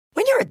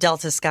a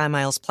Delta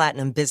SkyMiles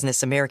Platinum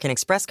Business American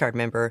Express card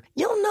member,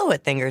 you'll know a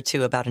thing or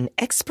two about an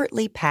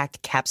expertly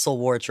packed capsule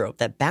wardrobe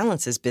that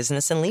balances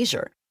business and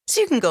leisure.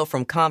 So you can go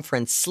from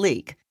conference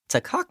sleek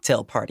to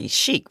cocktail party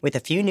chic with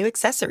a few new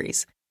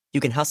accessories. You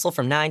can hustle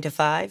from 9 to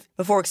 5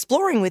 before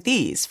exploring with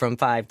ease from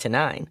 5 to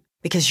 9.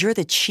 Because you're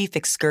the chief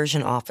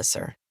excursion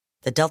officer.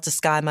 The Delta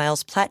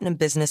SkyMiles Platinum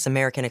Business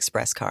American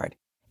Express card.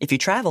 If you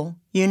travel,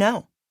 you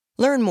know.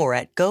 Learn more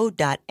at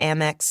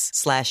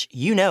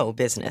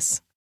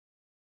go.amex/business.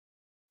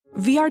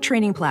 VR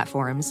training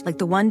platforms, like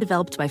the one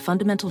developed by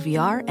Fundamental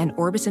VR and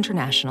Orbis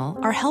International,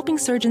 are helping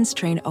surgeons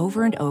train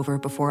over and over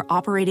before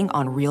operating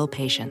on real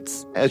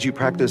patients. As you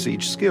practice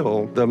each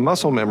skill, the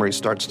muscle memory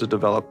starts to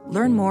develop.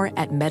 Learn more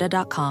at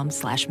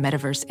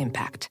meta.com/metaverse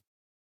impact.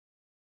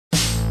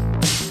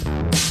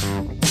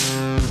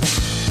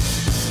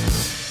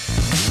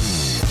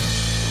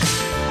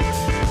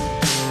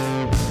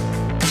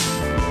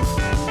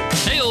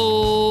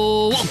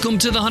 Welcome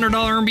to the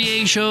 $100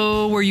 MBA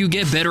show, where you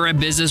get better at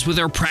business with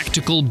our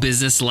practical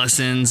business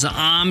lessons.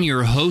 I'm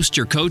your host,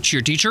 your coach,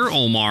 your teacher,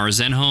 Omar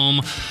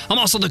Zenhom. I'm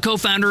also the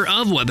co-founder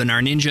of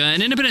Webinar Ninja,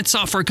 an independent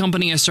software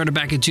company I started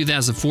back in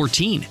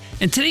 2014.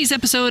 And today's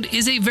episode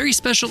is a very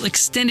special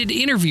extended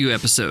interview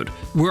episode,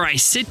 where I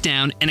sit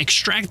down and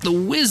extract the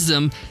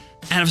wisdom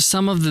out of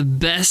some of the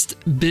best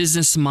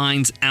business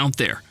minds out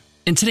there.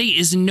 And today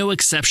is no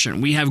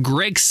exception. We have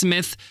Greg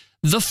Smith,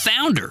 the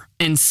founder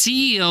and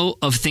CEO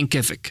of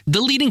Thinkific,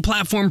 the leading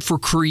platform for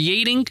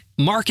creating,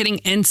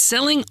 marketing, and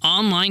selling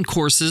online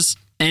courses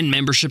and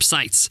membership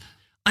sites.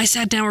 I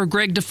sat down with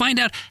Greg to find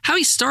out how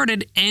he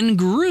started and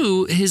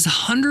grew his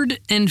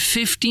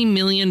 $150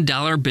 million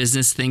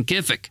business,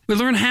 Thinkific. We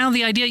learned how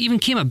the idea even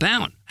came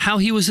about, how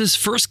he was his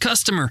first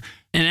customer,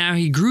 and how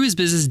he grew his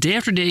business day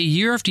after day,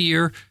 year after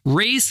year,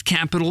 raised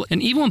capital,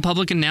 and even went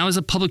public, and now is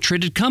a public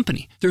traded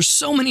company. There's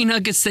so many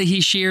nuggets that he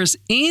shares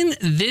in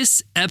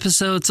this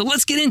episode, so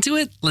let's get into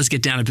it. Let's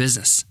get down to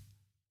business.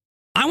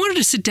 I wanted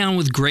to sit down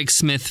with Greg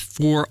Smith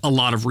for a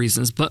lot of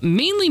reasons, but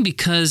mainly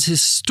because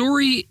his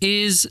story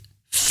is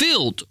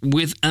filled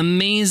with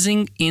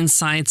amazing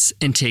insights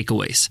and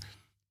takeaways.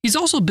 He's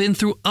also been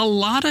through a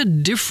lot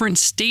of different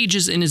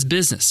stages in his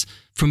business,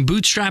 from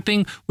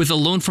bootstrapping with a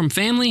loan from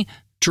family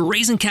to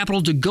raising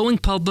capital to going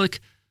public,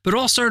 but it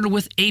all started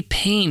with a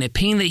pain that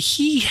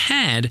he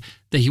had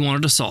that he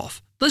wanted to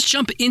solve. Let's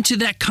jump into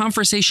that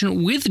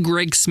conversation with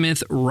Greg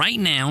Smith right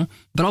now,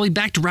 but I'll be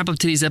back to wrap up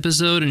today's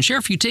episode and share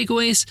a few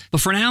takeaways. But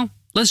for now,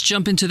 let's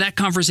jump into that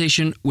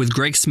conversation with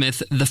Greg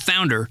Smith, the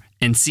founder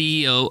and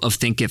CEO of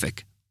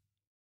Thinkific.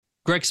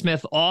 Greg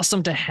Smith,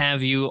 awesome to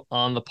have you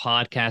on the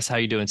podcast. How are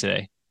you doing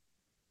today?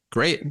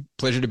 Great.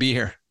 Pleasure to be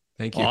here.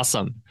 Thank you.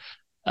 Awesome.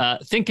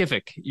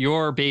 Thinkific,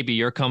 your baby,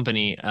 your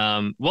company,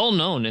 well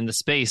known in the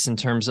space in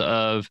terms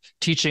of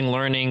teaching,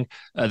 learning,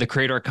 the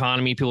creator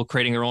economy, people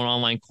creating their own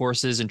online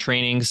courses and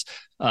trainings.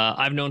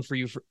 I've known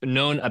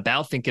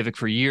about Thinkific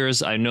for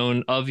years. I've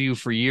known of you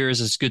for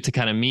years. It's good to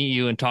kind of meet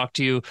you and talk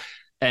to you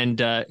and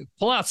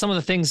pull out some of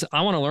the things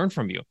I want to learn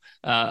from you.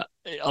 A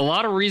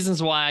lot of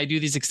reasons why I do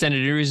these extended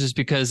interviews is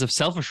because of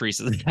selfish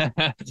reasons,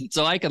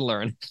 so I can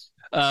learn.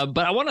 But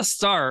I want to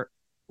start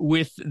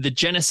with the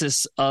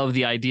genesis of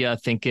the idea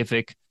of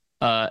Thinkific,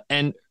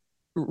 and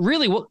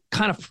really what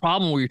kind of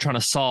problem were you trying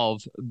to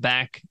solve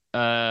back,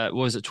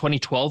 was it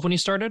 2012 when you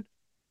started?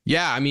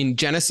 Yeah, I mean,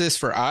 genesis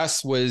for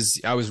us was,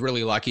 I was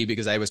really lucky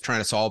because I was trying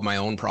to solve my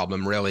own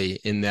problem, really,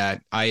 in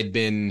that I had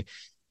been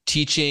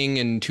teaching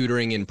and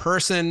tutoring in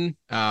person,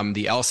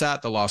 the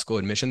LSAT, the law school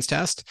admissions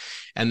test,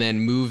 and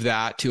then moved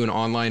that to an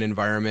online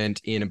environment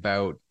in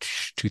about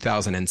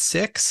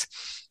 2006.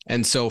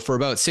 And so for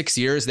about 6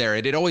 years there,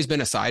 it had always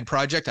been a side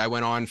project. I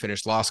went on,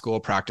 finished law school,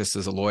 practiced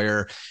as a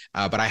lawyer,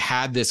 but I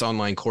had this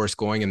online course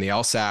going in the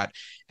LSAT,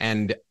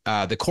 and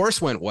the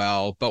course went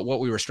well. But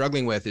what we were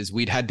struggling with is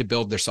we'd had to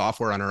build their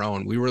software on our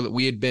own.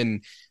 We had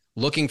been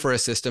looking for a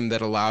system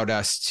that allowed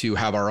us to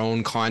have our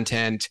own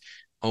content,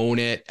 own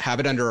it, have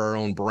it under our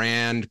own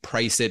brand,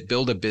 price it,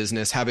 build a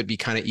business, have it be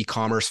kind of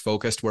e-commerce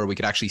focused where we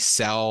could actually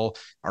sell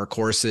our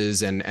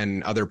courses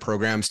and other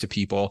programs to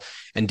people.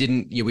 And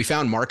we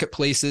found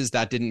marketplaces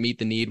that didn't meet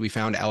the need. We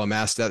found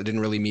LMS that didn't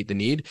really meet the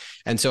need.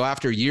 And so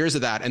after years of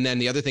that, and then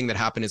the other thing that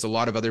happened is a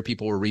lot of other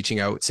people were reaching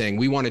out saying,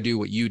 we want to do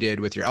what you did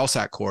with your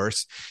LSAT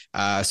course.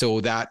 So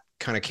that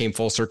kind of came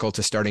full circle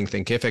to starting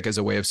Thinkific as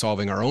a way of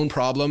solving our own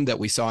problem that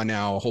we saw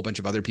now a whole bunch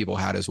of other people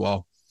had as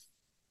well.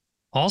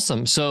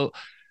 Awesome. So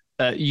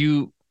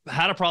you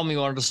had a problem you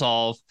wanted to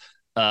solve.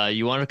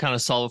 You wanted to kind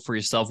of solve it for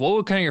yourself. What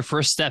were kind of your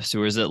first steps?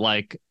 Or is it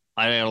like,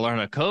 I got to learn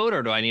a code,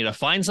 or do I need to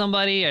find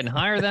somebody and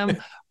hire them?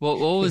 What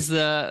was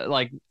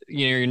the,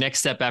 your next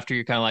step after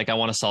you're kind of like, I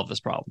want to solve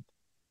this problem?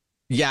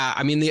 Yeah,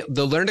 I mean,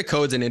 the learn to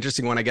code is an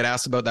interesting one. I get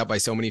asked about that by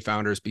so many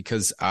founders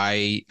because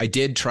I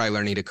did try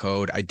learning to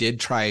code. I did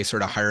try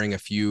sort of hiring a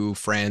few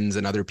friends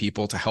and other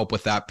people to help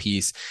with that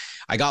piece.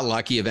 I got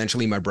lucky.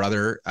 Eventually, my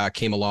brother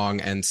came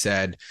along and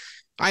said,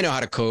 I know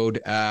how to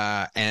code,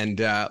 and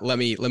let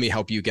me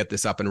help you get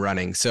this up and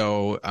running.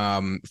 So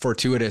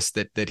fortuitous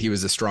that he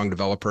was a strong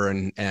developer,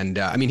 and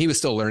I mean, he was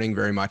still learning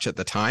very much at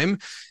the time,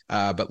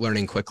 but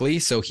learning quickly.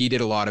 So he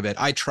did a lot of it.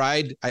 I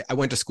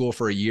went to school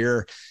for a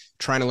year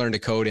trying to learn to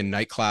code in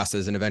night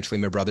classes, and eventually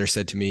my brother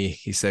said to me,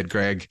 he said,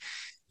 Greg,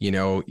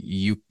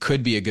 you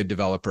could be a good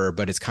developer,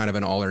 but it's kind of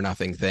an all or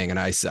nothing thing. And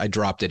I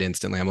dropped it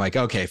instantly. I'm like,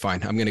 okay,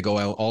 fine. I'm going to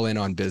go all in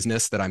on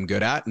business that I'm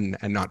good at and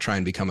not try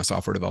and become a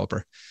software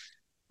developer.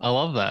 I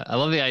love that. I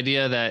love the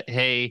idea that,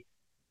 hey,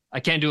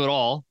 I can't do it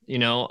all.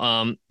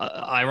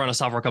 I run a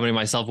software company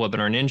myself,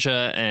 Webinar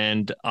Ninja,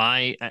 and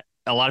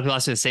a lot of people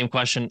ask me the same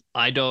question.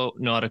 I don't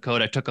know how to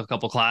code. I took a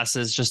couple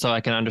classes just so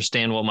I can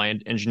understand what my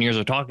engineers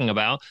are talking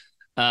about.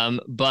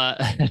 But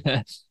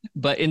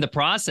in the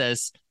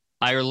process,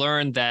 I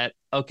learned that,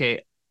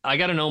 okay, I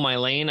got to know my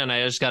lane and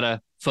I just got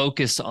to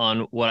focus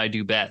on what I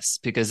do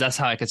best, because that's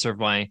how I could serve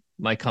my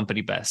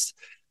company best.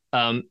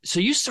 So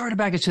you started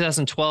back in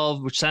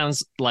 2012, which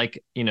sounds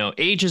like,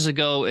 ages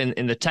ago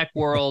in the tech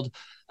world.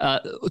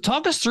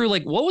 Talk us through,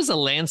 like, what was the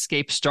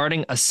landscape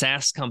starting a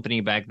SaaS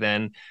company back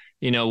then,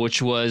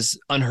 which was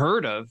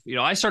unheard of.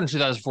 I started in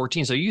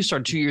 2014. So you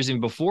started 2 years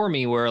even before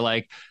me, where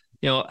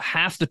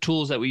half the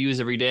tools that we use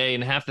every day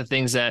and half the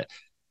things that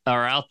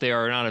are out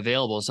there are not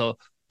available. So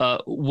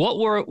what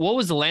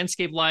was the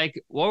landscape like?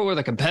 What were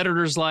the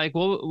competitors like?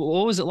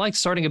 What was it like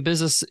starting a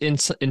business in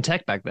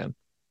tech back then?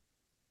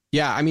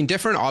 Yeah, I mean,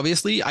 different,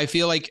 obviously. I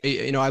feel like,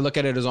 I look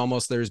at it as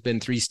almost there's been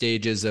 3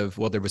 stages of,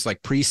 well, there was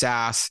like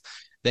pre-SaaS,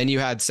 then you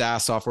had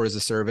SaaS, software as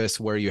a service,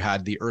 where you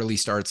had the early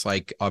starts,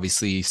 like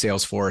obviously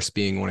Salesforce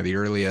being one of the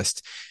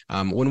earliest.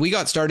 When we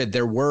got started,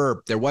 there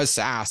was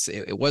SaaS.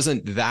 It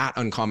wasn't that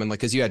uncommon, like,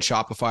 because you had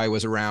Shopify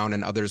was around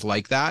and others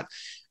like that.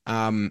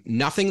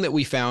 Nothing that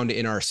we found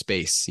in our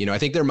space. I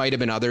think there might have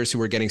been others who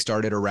were getting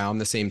started around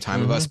the same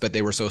time of us, but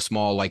they were so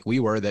small like we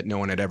were that no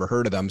one had ever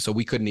heard of them. So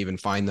we couldn't even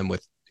find them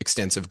with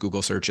extensive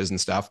Google searches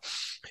and stuff.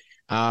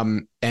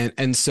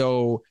 And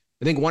so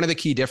I think one of the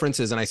key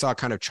differences, and I saw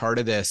kind of chart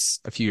of this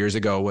a few years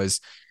ago, was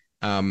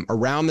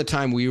around the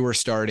time we were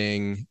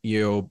starting,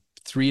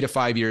 3 to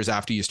 5 years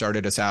after you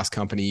started a SaaS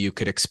company, you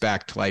could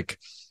expect like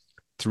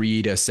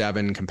 3 to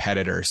 7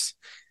 competitors.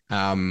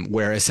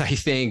 Whereas I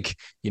think,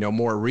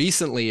 more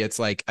recently, it's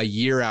like a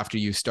year after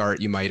you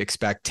start, you might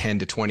expect 10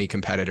 to 20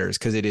 competitors,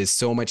 because it is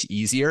so much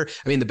easier.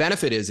 I mean, the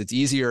benefit is it's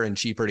easier and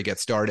cheaper to get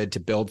started, to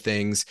build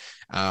things.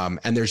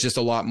 And there's just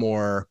a lot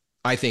more,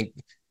 I think,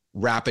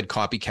 rapid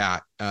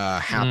copycat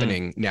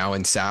happening now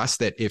in SaaS,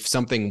 that if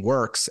something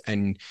works,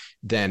 and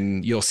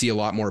then you'll see a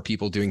lot more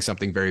people doing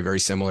something very, very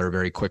similar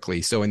very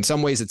quickly. So in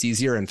some ways it's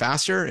easier and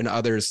faster. In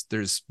others,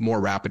 there's more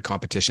rapid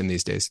competition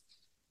these days.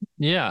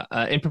 Yeah.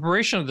 In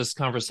preparation of this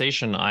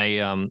conversation,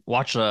 I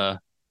watched a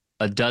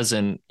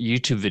dozen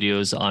YouTube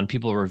videos on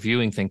people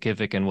reviewing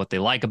Thinkific and what they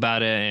like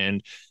about it,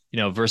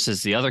 and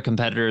versus the other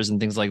competitors and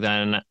things like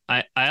that. And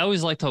I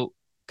always like to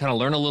kind of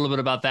learn a little bit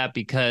about that,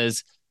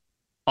 because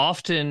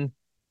often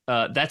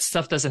that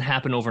stuff doesn't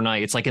happen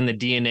overnight. It's like in the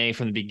DNA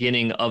from the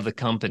beginning of the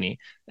company.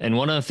 And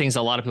one of the things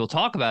a lot of people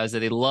talk about is that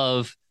they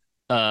love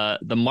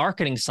the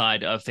marketing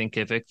side of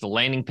Thinkific, the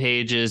landing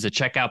pages, the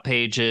checkout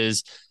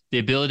pages, the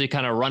ability to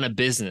kind of run a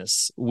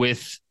business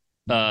with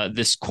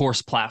this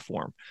course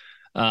platform.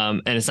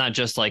 And it's not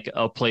just like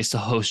a place to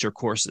host your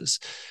courses.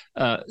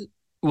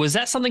 Was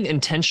that something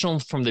intentional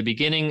from the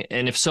beginning?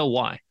 And if so,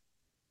 why?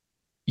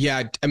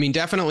 Yeah, I mean,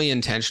 definitely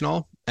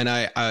intentional. And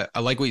I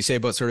like what you say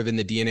about sort of in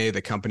the DNA of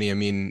the company. I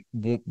mean,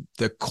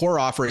 the core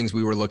offerings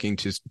we were looking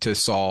to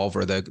solve,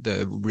 or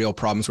the real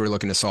problems we were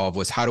looking to solve,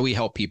 was how do we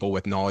help people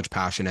with knowledge,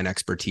 passion, and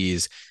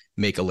expertise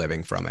make a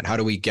living from it? How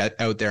do we get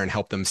out there and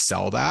help them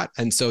sell that?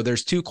 And so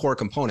there's 2 core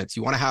components.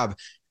 You want to have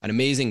an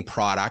amazing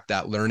product,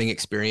 that learning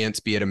experience,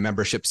 be it a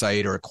membership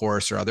site or a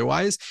course or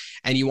otherwise.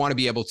 And you want to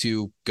be able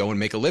to go and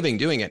make a living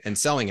doing it and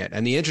selling it.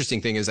 And the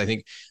interesting thing is, I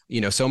think,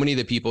 so many of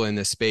the people in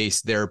this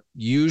space, they're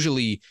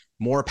usually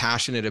more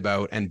passionate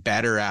about and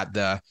better at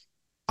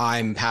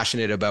I'm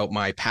passionate about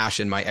my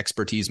passion, my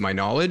expertise, my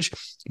knowledge.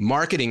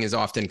 Marketing is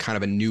often kind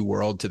of a new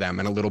world to them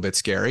and a little bit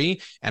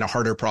scary and a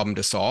harder problem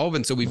to solve.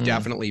 And so we've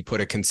definitely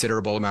put a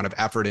considerable amount of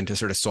effort into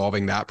sort of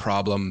solving that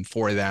problem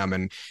for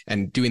them,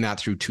 and doing that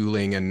through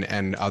tooling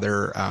and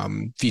other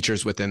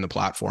features within the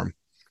platform.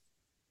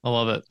 I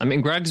love it. I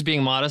mean, Greg's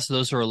being modest to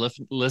those who are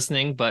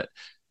listening, but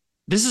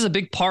this is a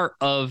big part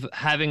of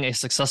having a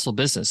successful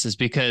business, is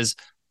because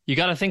you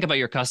got to think about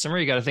your customer.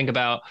 You got to think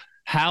about,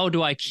 how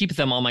do I keep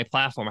them on my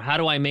platform? How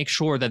do I make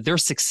sure that they're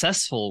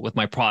successful with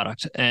my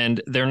product? And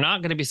they're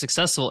not going to be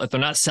successful if they're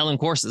not selling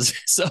courses.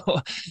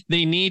 So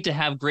they need to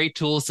have great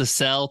tools to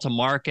sell, to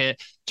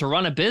market, to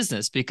run a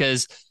business,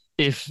 because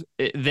if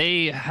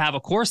they have a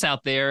course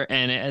out there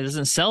and it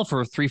doesn't sell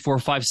for 3, 4,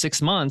 5,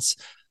 6 months,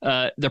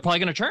 they're probably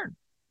going to churn.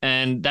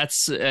 And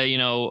that's,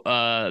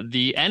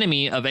 the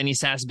enemy of any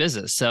SaaS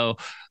business. So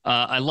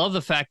I love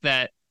the fact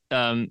that,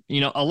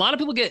 a lot of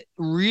people get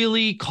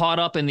really caught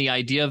up in the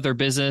idea of their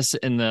business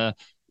and the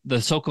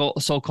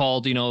so-called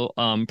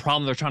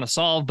problem they're trying to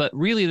solve, but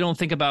really they don't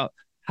think about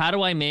how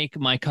do I make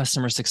my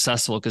customers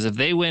successful? Because if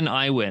they win,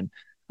 I win.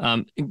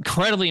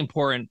 Incredibly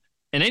important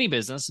in any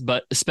business,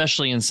 but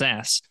especially in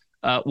SaaS.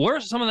 What are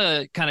some of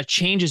the kind of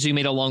changes you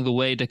made along the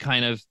way to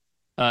kind of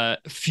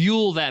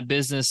fuel that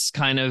business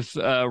kind of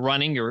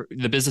running, or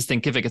the business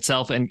Thinkific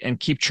itself, and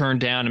keep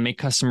churned down and make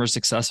customers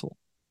successful?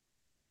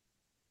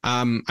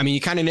 I mean,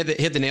 you kind of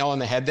hit the nail on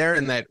the head there,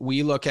 in that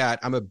we look at,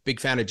 I'm a big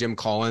fan of Jim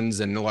Collins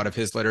and a lot of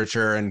his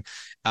literature. And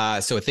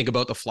so think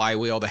about the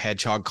flywheel, the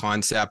hedgehog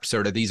concept,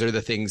 sort of, these are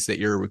the things that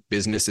your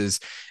business is.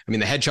 I mean,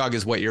 the hedgehog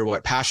is what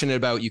you're passionate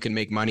about, you can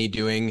make money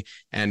doing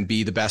and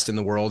be the best in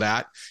the world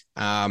at.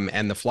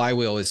 And the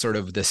flywheel is sort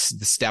of the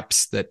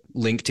steps that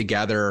link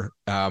together,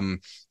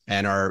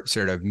 and are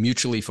sort of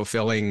mutually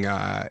fulfilling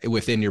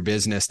within your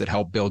business that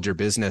help build your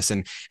business.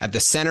 And at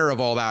the center of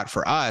all that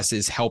for us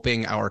is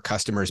helping our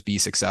customers be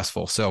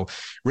successful. So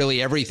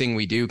really everything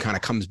we do kind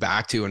of comes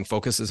back to and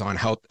focuses on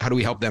how do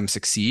we help them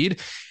succeed?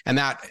 And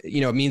that,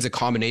 it means a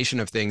combination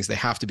of things. They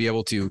have to be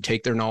able to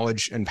take their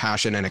knowledge and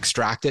passion and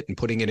extract it and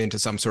putting it into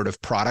some sort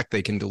of product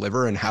they can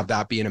deliver and have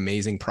that be an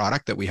amazing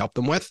product that we help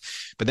them with.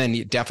 But then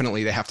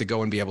definitely they have to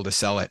go and be able to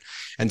sell it.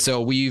 And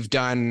so we've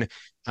done,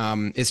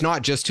 it's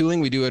not just tooling.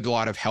 We do a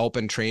lot of help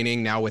and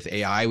training now with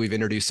AI. We've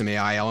introduced some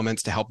AI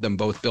elements to help them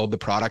both build the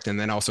product and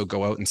then also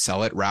go out and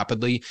sell it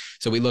rapidly.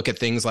 So we look at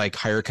things like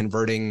higher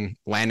converting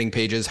landing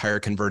pages, higher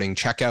converting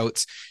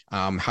checkouts.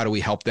 How do we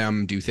help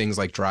them do things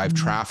like drive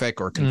traffic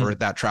or convert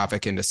that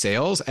traffic into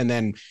sales? And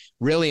then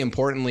really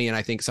importantly, and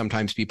I think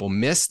sometimes people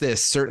miss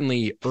this,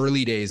 certainly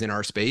early days in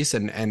our space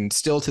and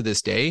still to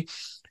this day,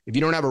 if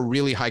you don't have a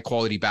really high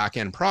quality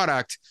back-end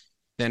product,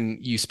 then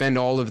you spend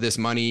all of this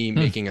money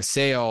making a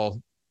sale.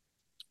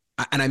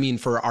 And I mean,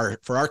 for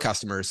our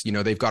customers,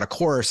 they've got a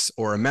course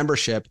or a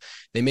membership,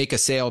 they make a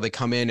sale, they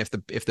come in. If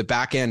the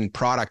back end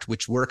product,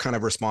 which we're kind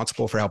of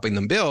responsible for helping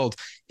them build,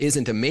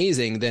 isn't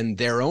amazing, then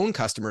their own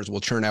customers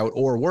will churn out,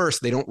 or worse,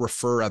 they don't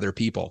refer other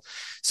people.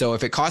 So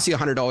if it costs you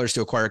 $100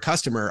 to acquire a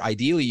customer,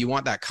 ideally you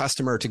want that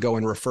customer to go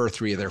and refer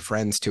 3 of their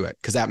friends to it,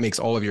 because that makes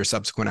all of your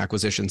subsequent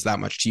acquisitions that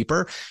much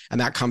cheaper. And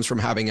that comes from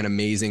having an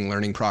amazing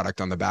learning product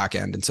on the back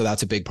end. And so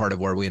that's a big part of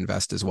where we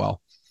invest as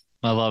well.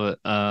 I love it.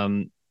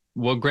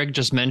 What Greg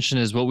just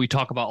mentioned is what we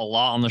talk about a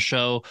lot on the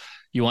show.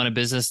 You want a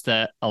business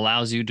that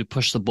allows you to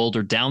push the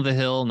boulder down the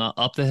hill, not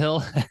up the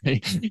hill.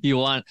 You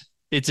want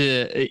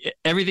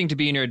everything to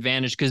be in your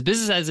advantage, because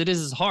business as it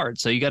is hard.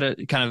 So you got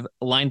to kind of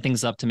line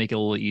things up to make it a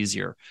little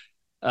easier.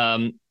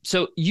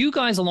 So you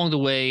guys along the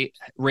way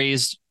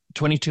raised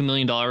 $22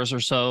 million or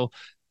so.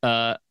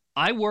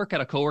 I work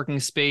at a co-working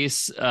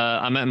space.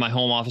 I'm at my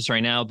home office right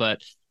now,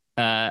 but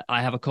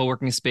I have a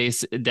co-working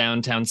space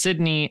downtown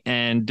Sydney,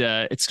 and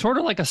it's sort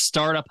of like a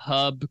startup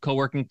hub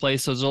co-working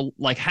place. So there's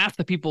like half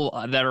the people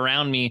that are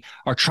around me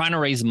are trying to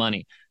raise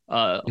money.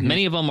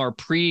 Many of them are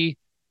pre-revenue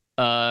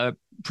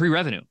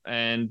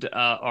and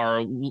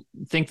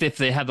think that if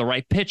they have the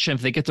right pitch and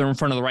if they get there in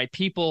front of the right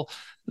people,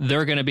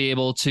 they're going to be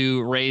able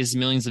to raise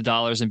millions of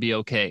dollars and be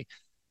okay.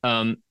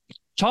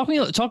 Talk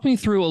me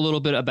through a little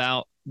bit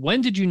about,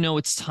 when did you know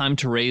it's time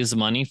to raise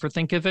money for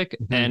Thinkific,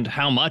 and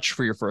how much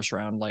for your first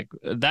round? Like,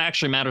 that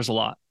actually matters a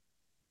lot.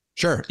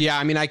 Sure. Yeah.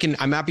 I mean,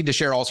 I'm happy to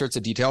share all sorts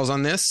of details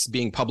on this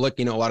being public.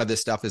 A lot of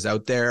this stuff is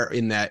out there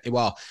in that,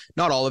 well,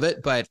 not all of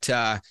it, but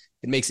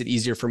it makes it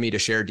easier for me to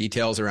share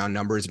details around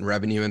numbers and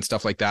revenue and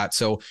stuff like that.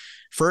 So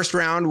first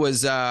round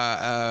was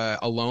a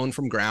loan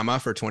from grandma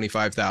for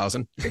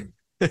 $25,000.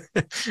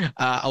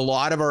 A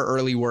lot of our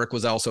early work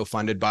was also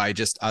funded by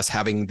just us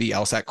having the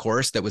LSAT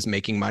course that was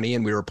making money,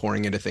 and we were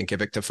pouring into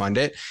Thinkific to fund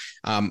it.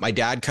 My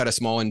dad cut a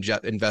small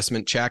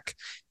investment check.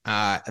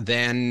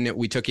 Then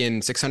we took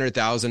in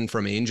 $600,000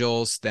 from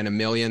angels, then $1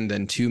 million,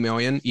 then $2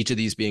 million, each of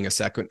these being a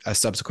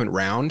subsequent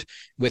round,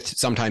 with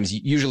sometimes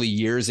usually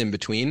years in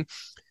between.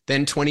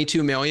 Then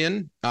 $22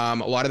 million. A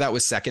lot of that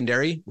was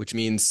secondary, which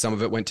means some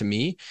of it went to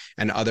me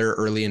and other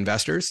early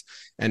investors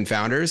and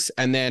founders.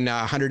 And then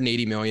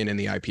 $180 million in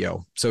the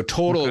IPO. So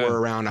total we're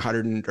around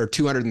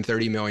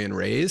 $230 million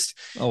raised.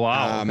 Oh,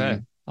 wow. Okay.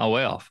 Oh,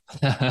 way off.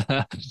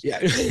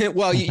 Yeah.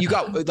 Well, you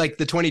got like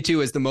the 22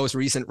 is the most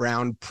recent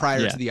round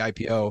prior to the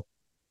IPO.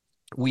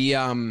 We,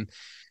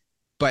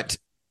 but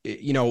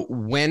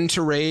when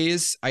to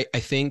raise, I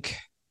think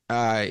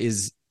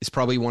is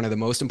probably one of the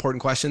most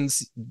important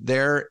questions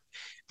there.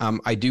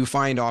 I do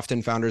find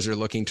often founders are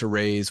looking to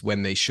raise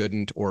when they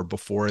shouldn't or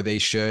before they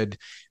should.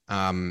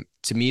 To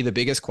me, the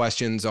biggest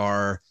questions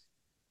are,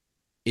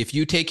 if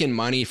you take in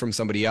money from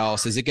somebody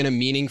else, is it going to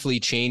meaningfully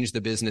change the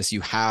business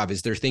you have?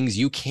 Is there things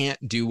you can't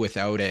do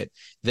without it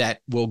that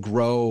will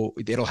grow?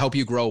 It'll help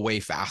you grow way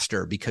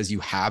faster because you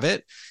have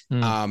it,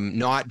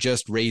 not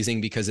just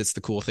raising because it's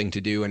the cool thing to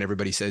do and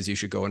everybody says you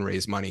should go and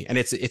raise money. And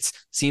it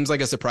seems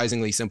like a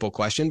surprisingly simple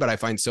question, but I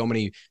find so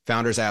many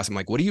founders ask them,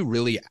 like, what do you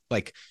really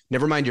like?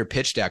 Never mind your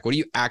pitch deck. What are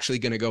you actually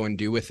going to go and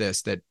do with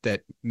this that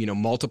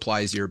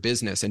multiplies your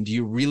business? And do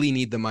you really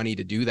need the money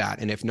to do that?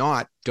 And if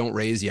not, don't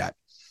raise yet.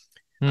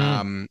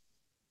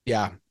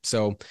 Yeah.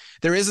 So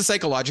there is a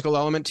psychological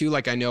element too.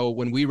 Like, I know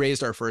when we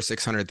raised our first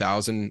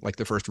 600,000, like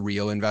the first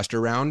real investor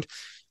round,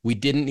 We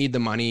didn't need the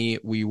money.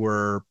 We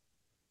were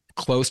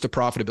close to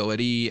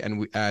profitability.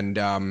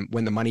 And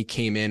when the money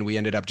came in, we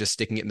ended up just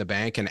sticking it in the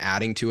bank and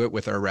adding to it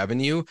with our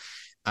revenue.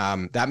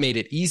 That made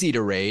it easy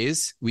to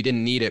raise. We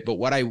didn't need it. But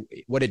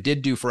what it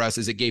did do for us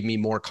is it gave me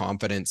more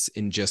confidence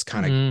in just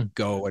kind of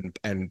go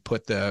and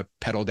put the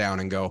pedal down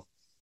and go.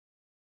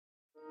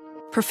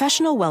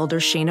 Professional welder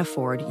Shayna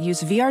Ford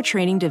used VR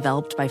training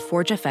developed by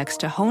ForgeFX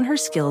to hone her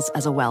skills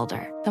as a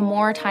welder. The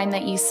more time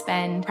that you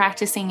spend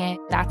practicing it,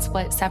 that's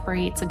what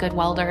separates a good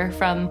welder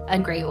from a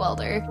great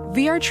welder.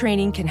 VR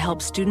training can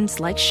help students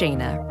like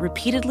Shayna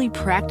repeatedly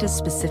practice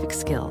specific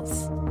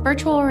skills.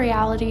 Virtual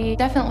reality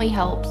definitely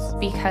helps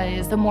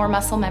because the more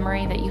muscle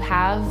memory that you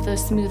have, the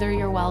smoother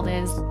your weld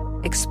is.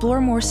 Explore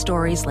more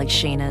stories like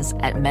Shayna's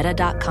at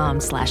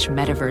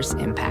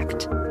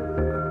meta.com/metaverseimpact.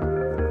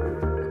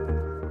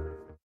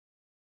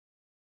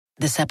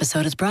 This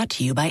episode is brought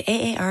to you by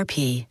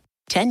AARP.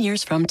 10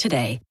 years from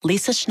today,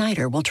 Lisa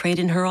Schneider will trade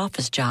in her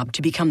office job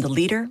to become the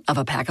leader of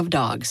a pack of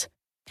dogs.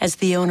 As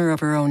the owner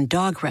of her own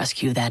dog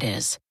rescue, that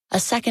is. A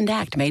second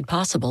act made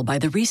possible by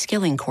the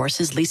reskilling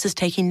courses Lisa's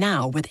taking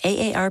now with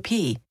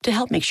AARP to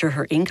help make sure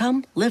her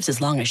income lives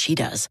as long as she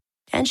does.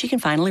 And she can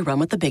finally run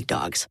with the big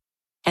dogs.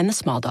 And the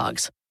small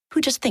dogs,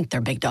 who just think they're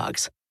big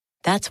dogs.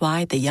 That's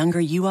why the younger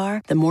you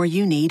are, the more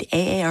you need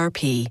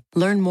AARP.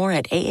 Learn more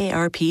at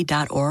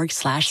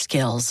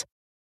aarp.org/skills.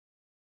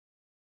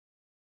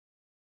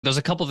 There's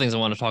a couple of things I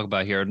want to talk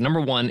about here. Number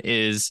one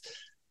is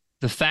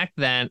the fact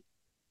that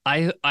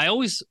I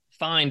always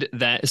find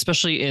that,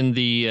 especially in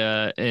the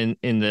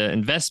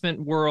investment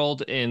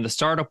world, in the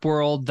startup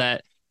world,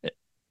 that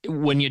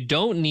when you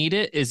don't need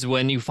it is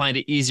when you find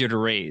it easier to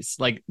raise,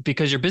 like,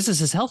 because your business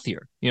is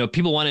healthier.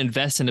 People want to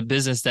invest in a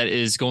business that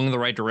is going in the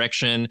right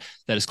direction,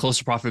 that is close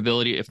to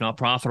profitability, if not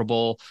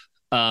profitable.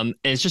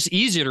 It's just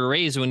easier to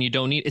raise when you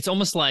don't need. It's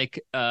almost like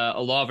a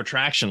law of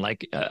attraction.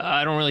 Like,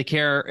 I don't really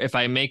care if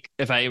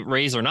I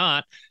raise or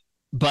not,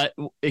 but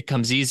it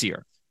comes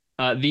easier.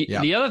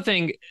 The other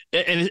thing,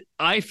 and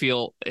I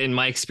feel in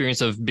my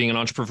experience of being an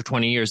entrepreneur for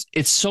 20 years,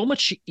 it's so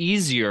much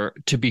easier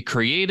to be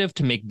creative,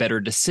 to make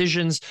better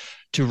decisions,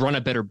 to run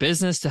a better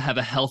business, to have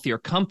a healthier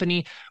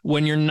company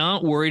when you're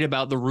not worried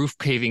about the roof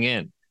caving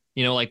in.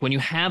 Like when you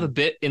have a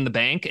bit in the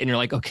bank and you're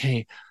like,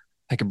 okay,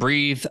 I can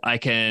breathe, I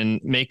can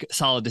make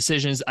solid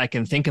decisions, I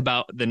can think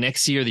about the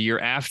next year, the year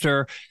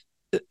after.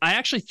 I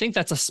actually think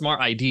that's a smart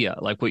idea,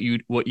 like what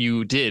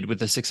you did with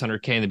the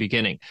 600K in the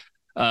beginning.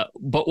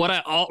 But what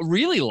I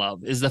really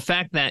love is the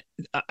fact that,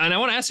 and I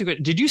want to ask you,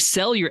 did you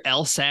sell your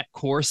LSAT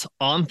course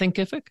on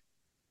Thinkific?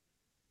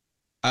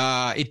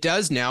 It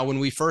does now. When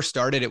we first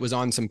started, it was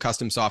on some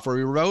custom software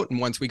we wrote. And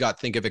once we got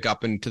Thinkific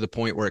up and to the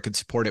point where it could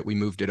support it, we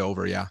moved it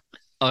over. Yeah.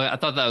 I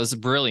thought that was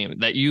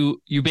brilliant, that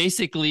you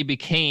basically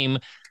became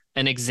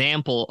an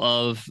example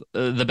of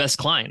the best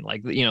client.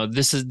 Like,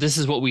 this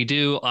is what we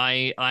do.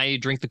 I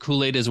drink the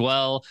Kool-Aid as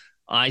well.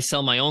 I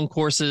sell my own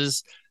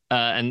courses.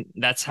 And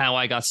that's how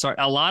I got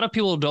started. A lot of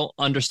people don't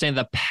understand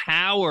the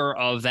power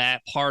of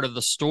that part of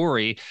the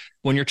story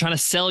when you're trying to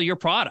sell your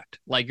product.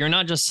 Like, you're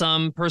not just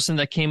some person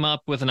that came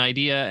up with an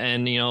idea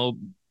and,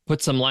 put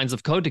some lines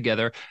of code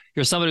together.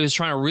 You're somebody who's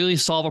trying to really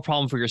solve a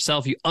problem for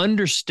yourself. You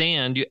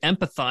understand, you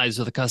empathize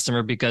with the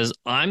customer because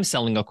I'm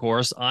selling a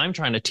course. I'm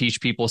trying to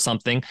teach people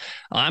something.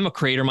 I'm a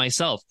creator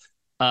myself.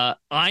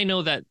 I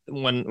know that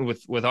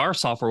with our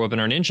software,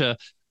 Webinar Ninja,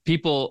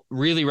 people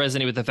really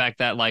resonate with the fact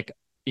that, like,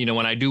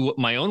 when I do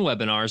my own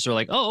webinars, they're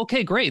like, oh,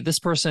 okay, great. This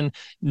person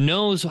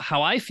knows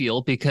how I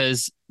feel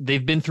because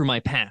they've been through my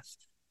path.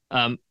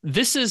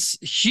 This is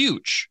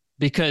huge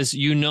because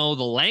the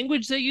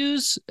language they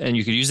use, and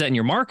you could use that in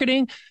your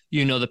marketing.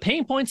 The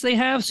pain points they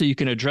have, so you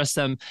can address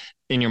them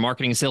in your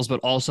marketing and sales,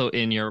 but also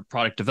in your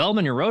product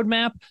development, your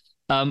roadmap.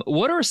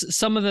 What are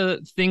some of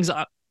the things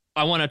I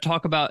want to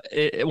talk about?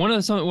 One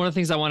of the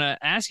things I want to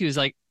ask you is,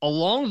 like,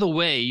 along the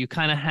way, you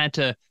kind of had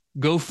to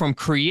go from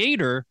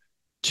creator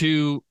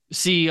to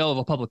CEO of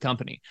a public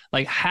company.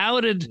 Like, how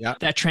did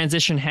that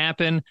transition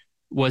happen?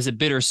 Was it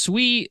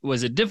bittersweet?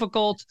 Was it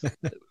difficult?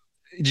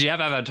 Did you have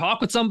a talk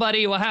with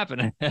somebody? What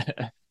happened?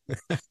 It's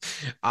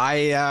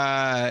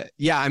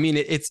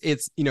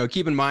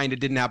keep in mind, it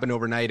didn't happen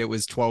overnight. It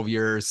was 12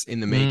 years in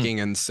the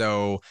making. And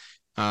so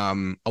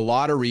a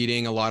lot of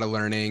reading, a lot of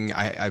learning.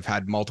 I've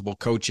had multiple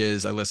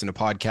coaches. I listen to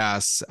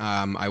podcasts.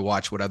 I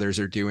watch what others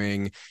are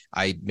doing.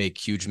 I make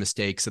huge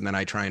mistakes and then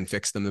I try and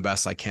fix them the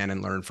best I can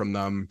and learn from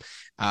them.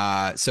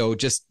 It's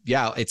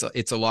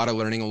a lot of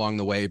learning along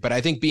the way, but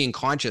I think being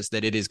conscious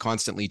that it is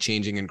constantly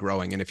changing and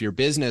growing. And if your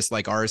business,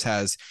 like ours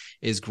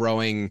is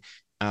growing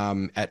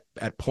at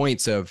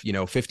points of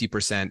 50%,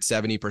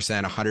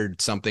 70%,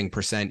 100 something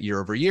percent year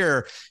over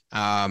year,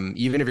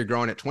 even if you're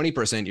growing at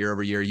 20% year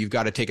over year, you've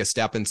got to take a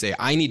step and say,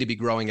 I need to be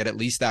growing at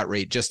least that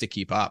rate just to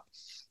keep up.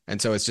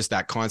 And so it's just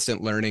that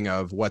constant learning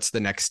of what's the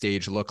next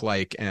stage look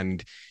like.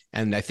 And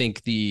I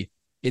think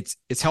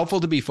it's helpful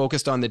to be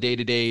focused on the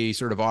day-to-day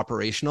sort of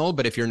operational,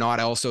 but if you're not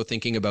also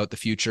thinking about the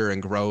future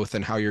and growth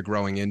and how you're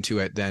growing into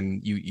it, then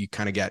you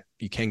can get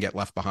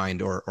left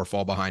behind or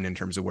fall behind in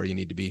terms of where you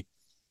need to be.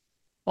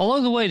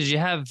 Along the way, did you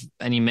have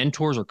any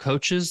mentors or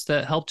coaches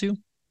that helped you?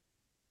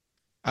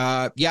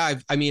 Yeah,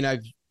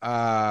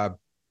 I've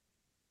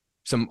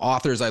some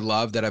authors I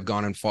love that I've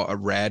gone and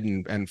read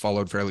and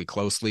followed fairly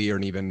closely, or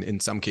even in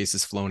some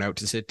cases flown out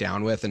to sit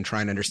down with and try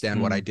and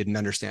understand what I didn't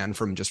understand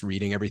from just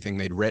reading everything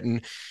they'd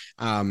written.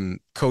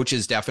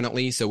 Coaches,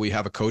 definitely. So we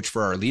have a coach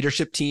for our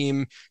leadership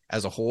team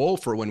as a whole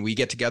for when we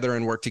get together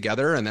and work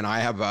together. And then I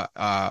have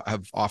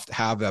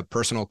a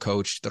personal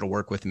coach that'll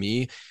work with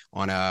me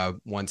on a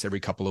once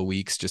every couple of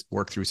weeks, just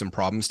work through some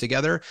problems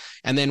together.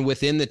 And then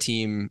within the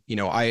team,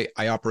 I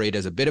operate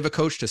as a bit of a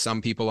coach to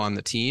some people on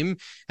the team,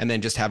 and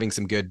then just having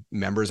some good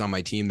members on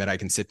my team that I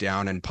can sit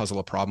down and puzzle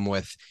a problem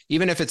with,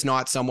 even if it's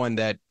not someone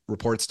that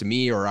reports to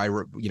me or I,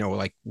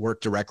 like work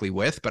directly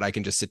with, but I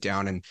can just sit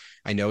down and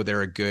I know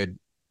they're a good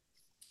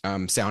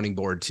sounding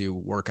board to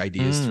work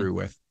ideas through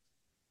with.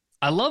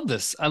 I love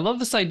this. I love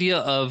this idea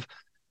of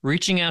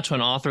reaching out to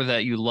an author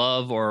that you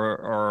love,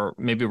 or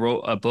maybe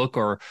wrote a book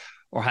or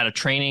had a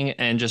training,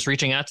 and just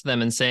reaching out to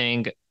them and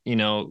saying,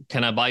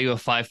 can I buy you a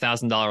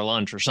 $5,000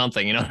 lunch or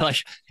something,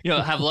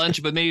 have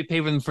lunch, but maybe pay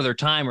them for their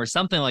time or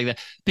something like that.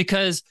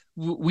 Because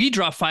we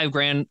dropped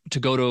 $5,000 to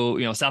go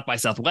to, South by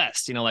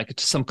Southwest, like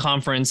to some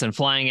conference and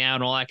flying out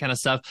and all that kind of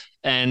stuff.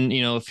 And,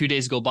 a few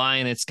days go by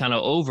and it's kind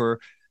of over.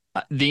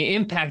 The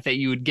impact that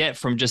you would get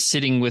from just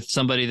sitting with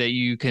somebody that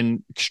you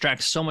can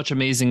extract so much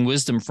amazing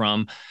wisdom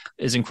from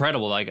is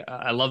incredible. Like,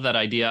 I love that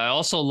idea. I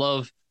also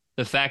love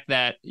the fact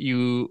that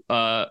you,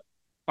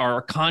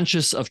 are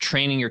conscious of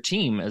training your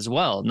team as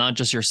well, not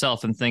just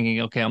yourself and thinking,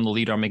 okay, I'm the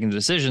leader, I'm making the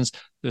decisions.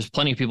 There's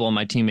plenty of people on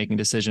my team making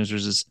decisions,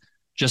 which is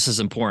just as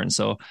important.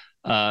 So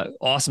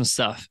awesome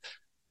stuff.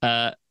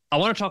 I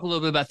want to talk a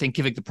little bit about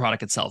Thinkific, the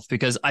product itself,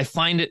 because I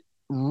find it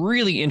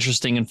really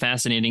interesting and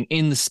fascinating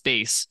in the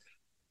space.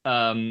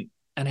 And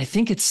I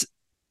think it's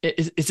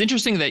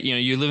interesting that,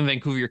 you live in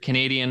Vancouver, you're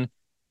Canadian.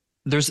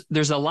 There's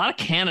a lot of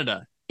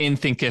Canada in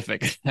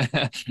Thinkific.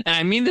 And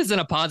I mean this in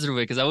a positive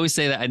way, because I always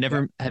say that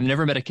have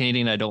never met a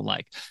Canadian I don't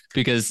like,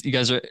 because you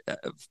guys are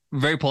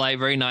very polite,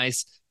 very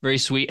nice, very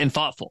sweet, and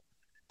thoughtful.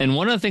 And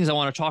one of the things I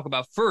want to talk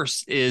about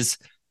first is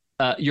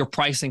your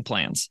pricing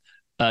plans.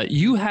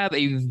 You have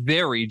a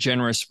very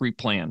generous free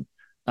plan.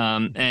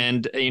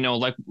 And,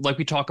 like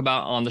we talk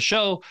about on the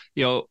show,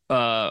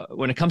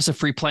 when it comes to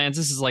free plans,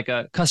 this is like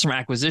a customer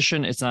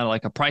acquisition. It's not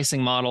like a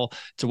pricing model.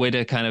 It's a way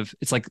to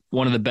it's like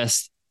one of the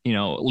best,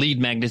 lead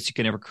magnets you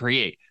can ever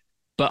create.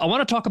 But I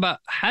want to talk about,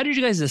 how did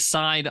you guys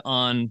decide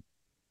on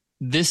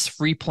this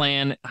free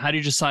plan? How did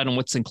you decide on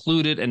what's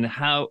included,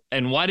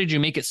 and why did you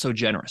make it so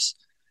generous?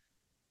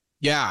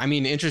 Yeah,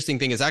 interesting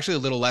thing is actually a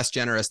little less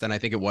generous than I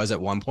think it was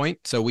at one point.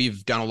 So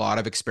we've done a lot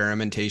of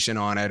experimentation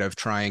on it, of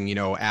trying,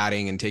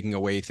 adding and taking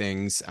away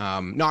things,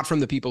 not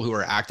from the people who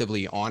are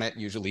actively on it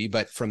usually,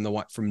 but from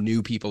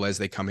new people as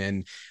they come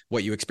in.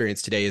 What you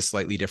experience today is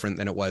slightly different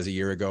than it was a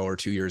year ago or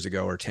 2 years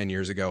ago or 10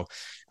 years ago.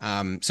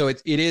 So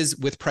it is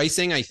with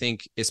pricing, I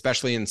think,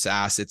 especially in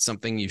SaaS, it's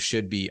something you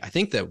should be, I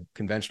think the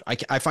conventional,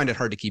 I find it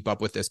hard to keep up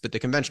with this, but the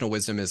conventional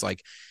wisdom is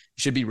like,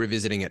 you should be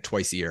revisiting it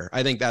twice a year.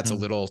 I think that's a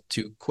little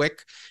too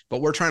quick,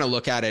 but we're trying to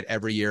look at it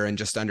every year and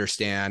just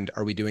understand,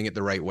 are we doing it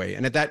the right way?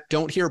 And at that,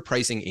 don't hear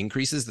pricing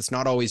increases. That's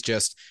not always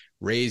just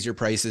raise your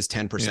prices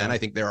 10%. Yeah. I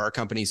think there are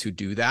companies who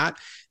do that.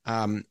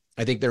 I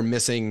think they're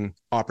missing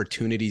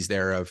opportunities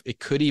there. Of it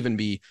could even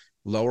be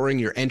lowering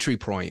your entry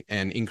point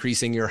and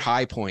increasing your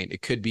high point.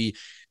 It could be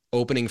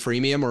opening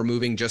freemium or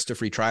moving just to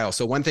free trial.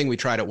 So one thing we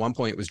tried at one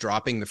point was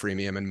dropping the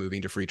freemium and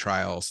moving to free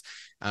trials.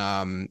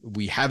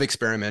 We have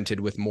experimented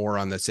with more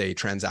on the, say,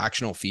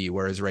 transactional fee,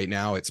 whereas right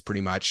now it's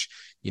pretty much,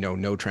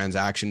 no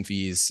transaction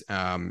fees,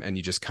 and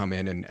you just come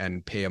in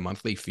and pay a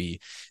monthly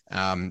fee.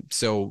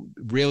 So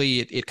really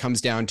it comes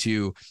down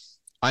to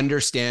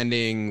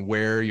understanding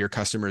where your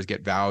customers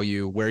get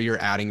value, where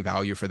you're adding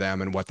value for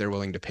them, and what they're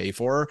willing to pay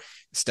for,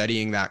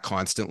 studying that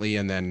constantly,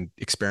 and then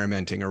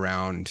experimenting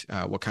around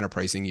what kind of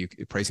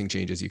pricing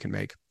changes you can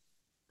make.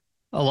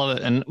 I love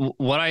it. And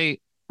what I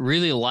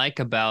really like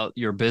about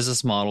your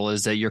business model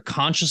is that you're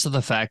conscious of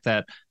the fact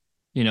that,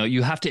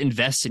 you have to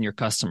invest in your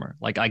customer.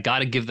 Like, I got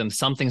to give them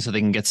something so they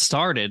can get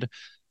started.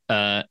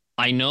 I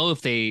know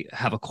if they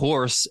have a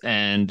course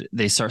and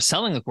they start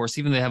selling the course,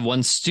 even if they have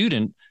one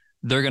student,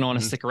 they're going to want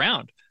to stick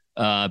around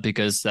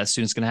because that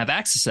student's going to have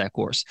access to that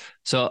course.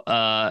 So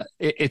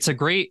it's a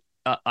great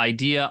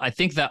idea. I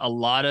think that a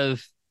lot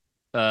of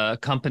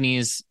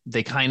companies,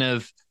 they kind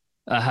of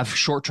have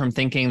short-term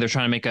thinking. They're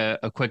trying to make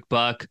a quick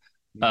buck,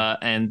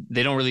 and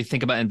they don't really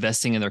think about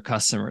investing in their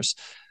customers.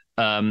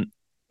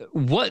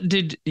 What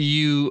did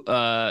you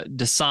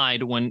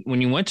decide when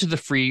you went to the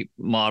free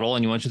model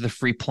and you went to the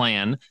free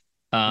plan?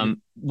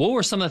 What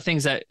were some of the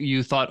things that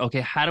you thought,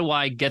 okay, how do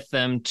I get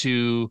them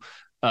to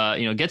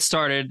get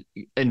started,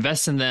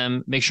 invest in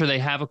them, make sure they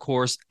have a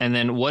course, and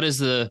then what is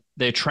the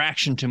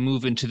attraction to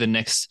move into the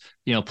next,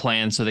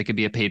 plan so they could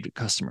be a paid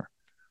customer?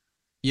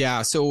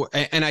 Yeah. So,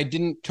 and I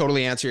didn't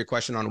totally answer your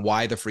question on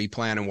why the free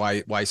plan and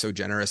why so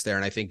generous there.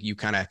 And I think you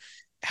kind of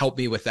helped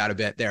me with that a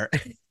bit there.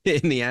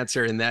 in the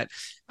answer, in that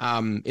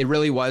it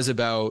really was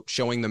about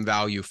showing them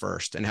value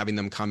first and having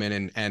them come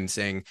in and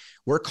saying,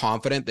 we're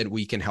confident that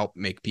we can help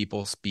make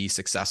people be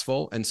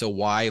successful. And so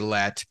why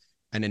let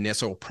an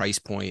initial price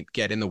point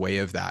get in the way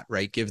of that,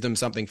 right? Give them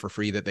something for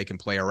free that they can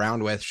play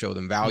around with, show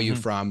them value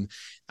from.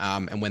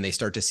 And when they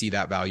start to see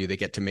that value, they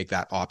get to make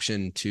that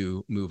option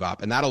to move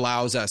up. And that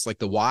allows us, like,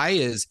 the why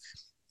is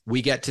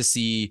we get to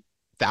see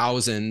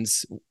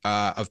thousands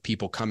of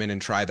people come in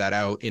and try that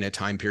out in a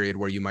time period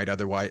where you might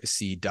otherwise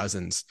see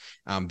dozens.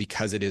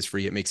 Because it is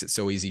free, it makes it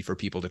so easy for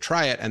people to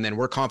try it. And then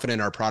we're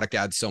confident our product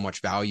adds so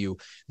much value,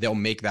 they'll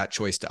make that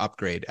choice to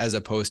upgrade, as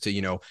opposed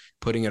to,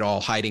 putting it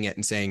all, hiding it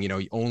and saying,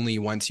 only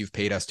once you've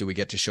paid us do we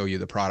get to show you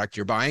the product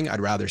you're buying.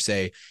 I'd rather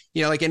say,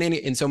 like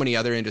in so many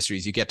other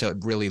industries, you get to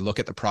really look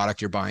at the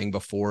product you're buying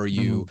before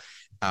you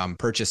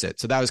purchase it.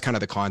 So that was kind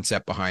of the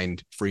concept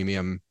behind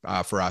freemium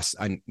for us.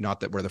 And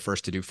not that we're the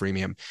first to do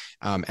freemium.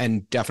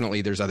 And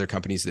definitely there's other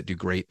companies that do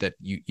great that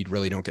you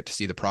really don't get to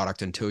see the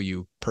product until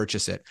you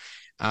purchase it.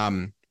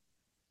 On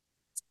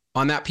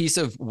that piece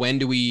of when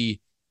do we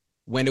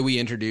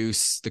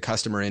introduce the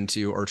customer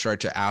into or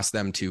start to ask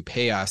them to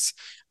pay us,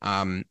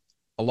 a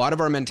lot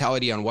of our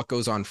mentality on what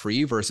goes on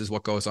free versus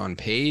what goes on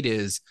paid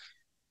is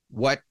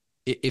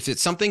if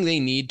it's something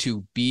they need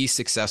to be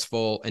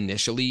successful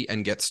initially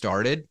and get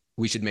started,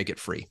 we should make it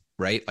free,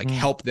 right? Like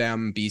help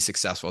them be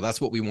successful.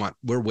 That's what we want.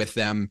 We're with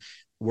them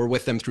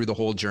through the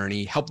whole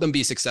journey, help them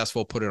be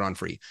successful, put it on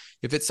free.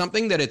 If it's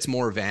something that it's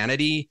more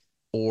vanity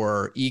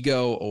or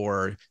ego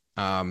or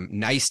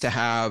nice to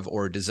have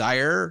or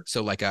desire,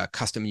 so like a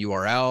custom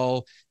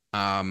URL,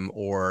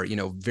 or,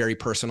 very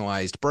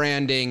personalized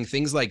branding,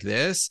 things like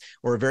this,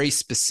 or a very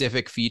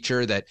specific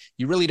feature that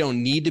you really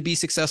don't need to be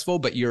successful,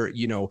 but you're,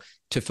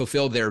 to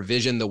fulfill their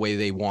vision the way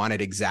they want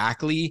it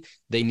exactly,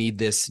 they need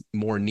this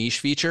more niche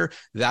feature.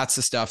 That's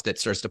the stuff that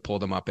starts to pull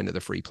them up into the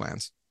free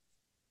plans.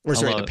 Or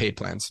sorry, the paid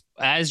plans.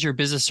 As your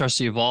business starts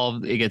to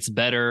evolve, it gets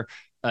better.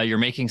 You're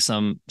making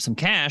some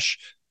cash.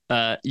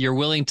 You're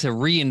willing to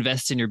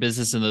reinvest in your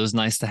business in those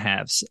nice to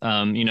haves.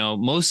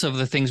 Most of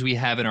the things we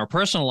have in our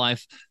personal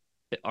life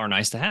are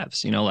nice to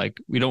haves. Like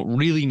we don't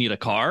really need a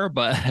car,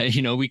 but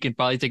we can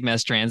probably take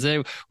mass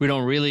transit. We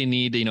don't really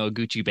need a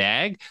Gucci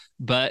bag,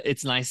 but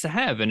it's nice to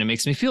have, and it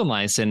makes me feel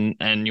nice. And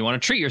you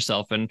want to treat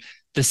yourself. And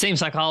the same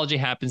psychology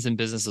happens in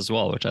business as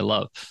well, which I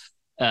love.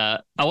 I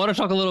want to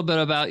talk a little bit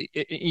about,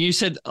 you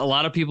said a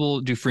lot of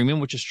people do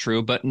freemium, which is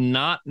true, but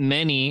not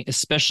many,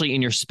 especially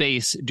in your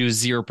space, do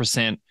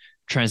 0%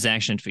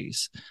 transaction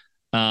fees.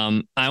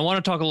 I want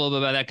to talk a little bit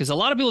about that because a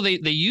lot of people,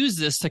 they use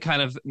this to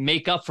kind of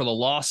make up for the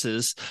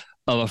losses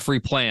of a free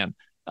plan.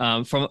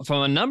 From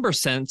a number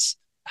sense,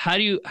 how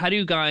do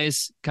you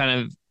guys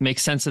kind of make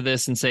sense of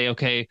this and say,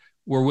 okay,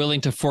 we're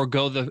willing to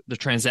forego the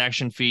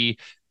transaction fee.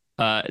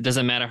 It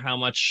doesn't matter how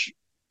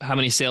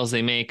many sales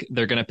they make,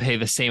 they're going to pay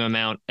the same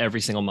amount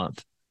every single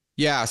month.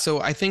 Yeah.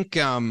 So I think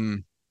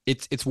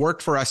it's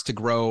worked for us to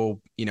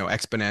grow,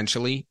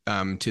 exponentially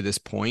to this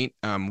point.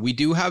 We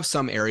do have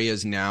some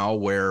areas now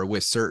where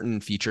with certain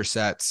feature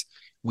sets,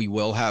 we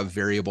will have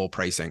variable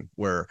pricing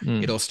where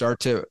it'll start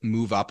to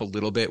move up a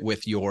little bit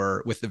with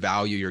the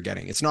value you're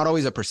getting. It's not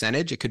always a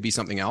percentage. It could be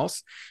something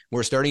else.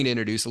 We're starting to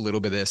introduce a little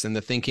bit of this. And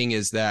the thinking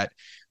is that,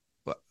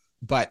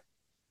 but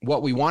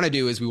what we want to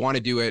do is we want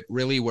to do it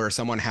really where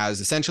someone has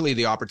essentially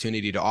the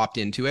opportunity to opt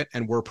into it.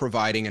 And we're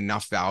providing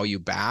enough value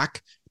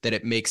back that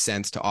it makes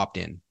sense to opt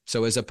in.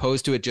 So as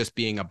opposed to it just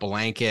being a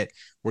blanket,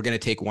 we're going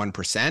to take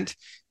 1%.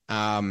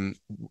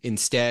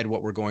 Instead,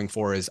 what we're going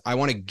for is I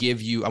want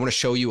to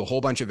show you a whole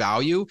bunch of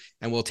value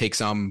and we'll take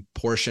some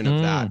portion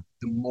of that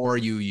the more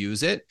you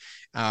use it.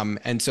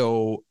 And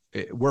so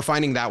we're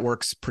finding that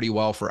works pretty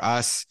well for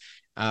us.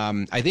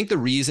 I think the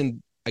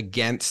reason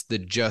against the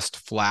just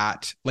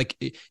flat, like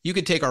you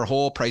could take our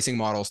whole pricing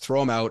models,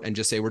 throw them out and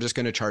just say, we're just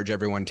going to charge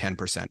everyone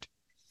 10%.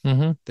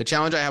 The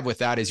challenge I have with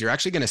that is you're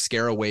actually going to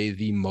scare away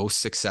the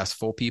most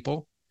successful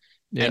people.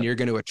 Yep. And you're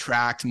going to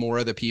attract more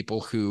of the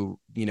people who,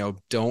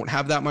 don't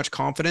have that much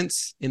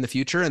confidence in the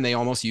future. And they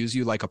almost use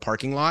you like a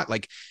parking lot.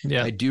 Like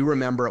I do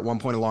remember at one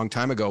point a long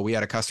time ago, we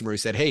had a customer who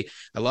said, hey,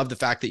 I love the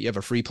fact that you have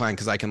a free plan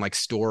because I can like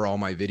store all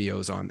my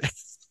videos on there.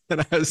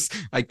 And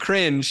I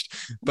cringed,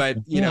 but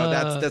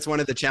that's one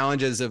of the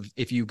challenges of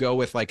if you go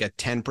with like a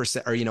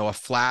 10% or, a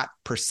flat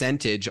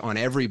percentage on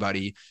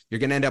everybody, you're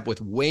going to end up with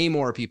way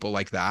more people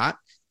like that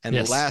and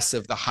less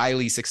of the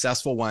highly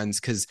successful ones.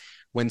 Because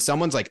when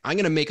someone's like, I'm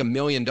going to make $1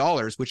 million,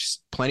 which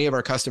plenty of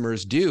our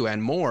customers do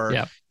and more,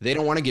 they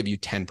don't want to give you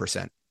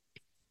 10%.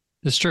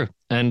 It's true.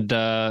 And,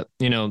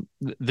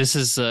 this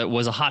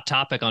was a hot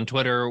topic on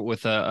Twitter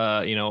with,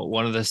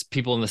 one of the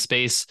people in the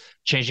space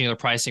changing their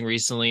pricing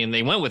recently. And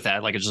they went with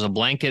that, like it's just a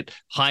blanket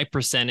high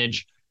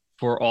percentage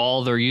for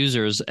all their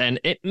users. And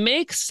it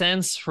makes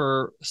sense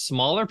for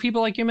smaller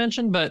people, like you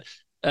mentioned, but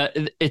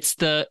it's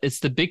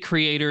the big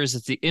creators,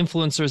 it's the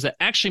influencers that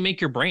actually make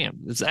your brand.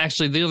 It's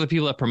actually the other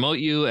people that promote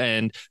you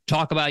and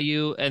talk about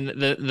you. And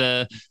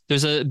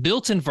there's a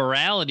built-in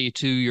virality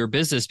to your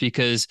business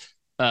because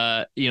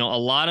a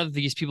lot of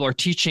these people are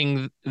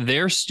teaching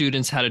their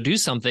students how to do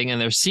something,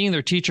 and they're seeing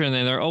their teacher and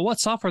then they're, oh, what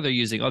software they're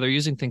using? Oh, they're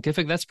using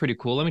Thinkific. That's pretty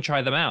cool. Let me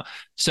try them out.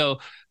 So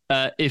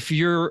if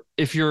you're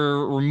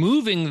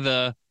removing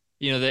the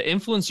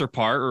influencer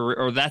part,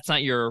 or that's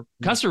not your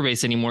customer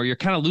base anymore, you're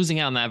kind of losing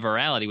out on that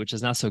virality, which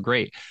is not so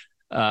great.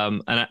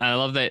 And I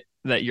love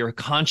that you're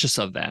conscious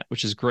of that,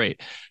 which is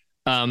great.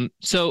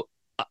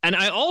 And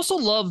I also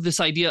love this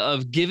idea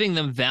of giving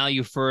them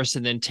value first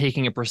and then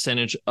taking a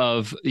percentage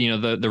of,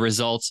 the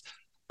results.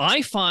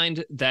 I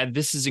find that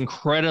this is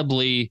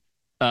incredibly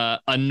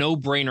a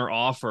no-brainer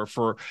offer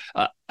for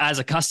as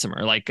a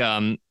customer. Like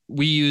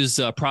we use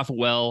Profit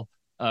Well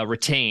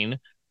Retain,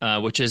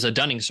 which is a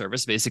dunning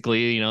service.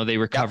 Basically, they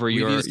recover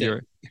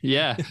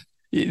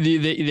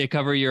they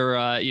cover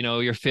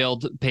your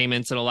failed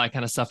payments and all that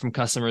kind of stuff from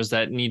customers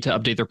that need to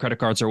update their credit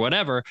cards or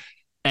whatever.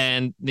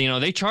 And,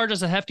 they charge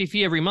us a hefty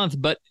fee every month,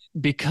 but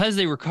because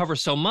they recover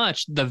so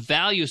much, the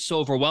value is so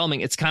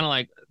overwhelming. It's kind of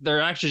like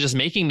they're actually just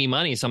making me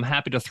money. So I'm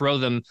happy to throw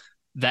them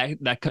that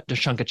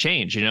chunk of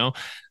change,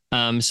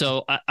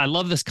 So I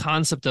love this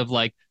concept of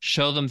like,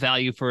 show them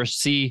value first,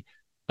 see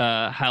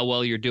how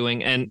well you're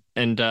doing. And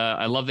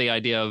I love the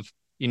idea of,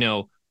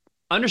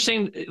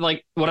 understand,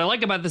 like, what I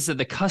like about this is that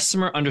the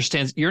customer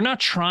understands you're not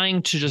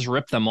trying to just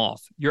rip them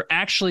off. You're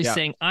actually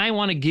saying, I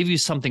want to give you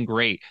something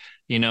great.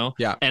 And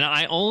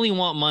I only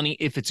want money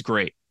if it's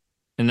great.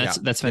 And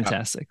that's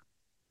fantastic.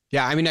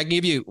 Yeah. I mean, I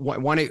gave you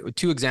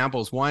two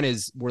examples. One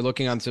is we're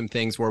looking on some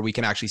things where we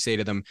can actually say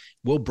to them,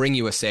 we'll bring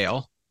you a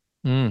sale.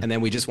 And then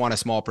we just want a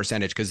small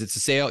percentage because it's a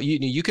sale.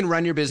 You can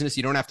run your business.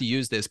 You don't have to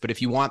use this, but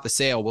if you want the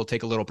sale, we'll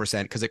take a little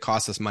percent because it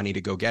costs us money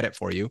to go get it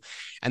for you.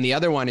 And the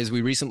other one is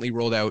we recently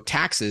rolled out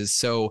taxes.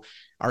 So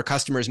our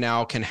customers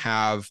now can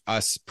have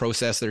us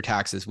process their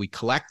taxes. We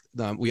collect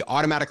them. We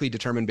automatically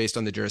determine based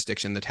on the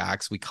jurisdiction, the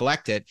tax. We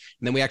collect it,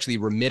 and then we actually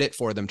remit it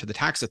for them to the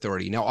tax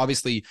authority. Now,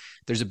 obviously,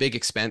 there's a big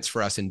expense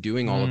for us in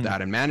doing all of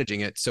that and managing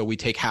it. So we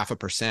take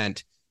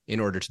 0.5% in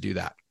order to do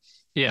that.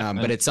 Yeah.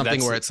 But it's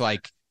something where it's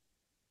like,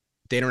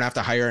 they don't have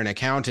to hire an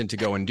accountant to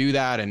go and do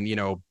that. And,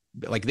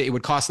 it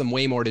would cost them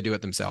way more to do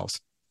it themselves.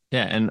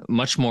 Yeah. And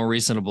much more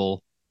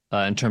reasonable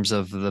in terms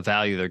of the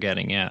value they're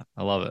getting. Yeah.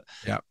 I love it.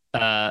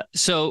 Yeah.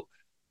 So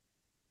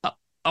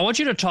I want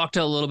you to talk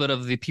to a little bit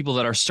of the people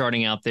that are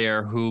starting out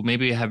there who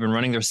maybe have been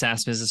running their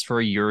SaaS business for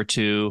a year or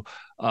two,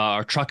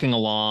 are trucking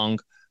along.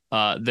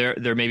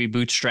 They're maybe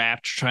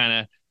bootstrapped,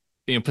 trying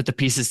to, put the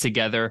pieces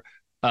together.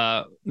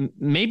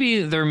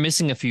 Maybe they're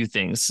missing a few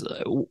things.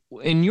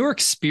 In your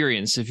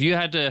experience, if you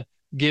had to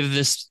give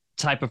this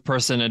type of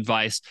person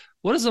advice,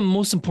 what is the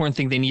most important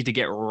thing they need to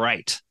get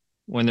right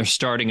when they're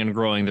starting and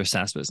growing their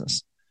SaaS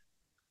business?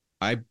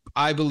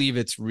 I believe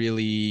it's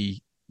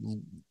really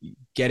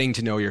getting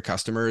to know your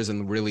customers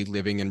and really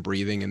living and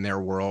breathing in their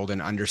world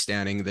and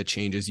understanding the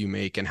changes you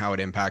make and how it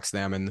impacts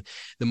them. And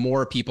the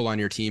more people on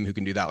your team who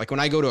can do that, like when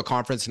I go to a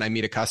conference and I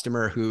meet a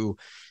customer who,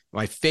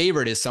 my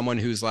favorite is someone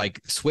who's like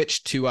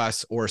switched to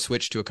us or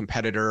switched to a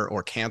competitor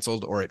or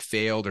canceled or it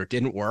failed or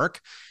didn't work.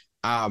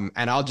 And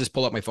I'll just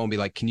pull up my phone and be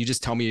like, can you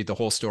just tell me the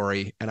whole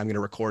story? And I'm going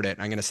to record it.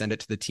 And I'm going to send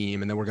it to the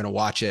team. And then we're going to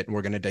watch it and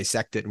we're going to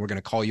dissect it. And we're going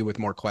to call you with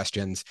more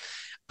questions.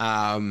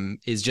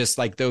 Is just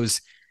like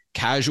those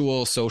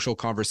casual social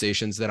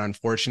conversations that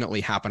unfortunately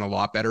happen a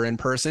lot better in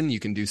person. You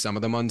can do some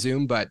of them on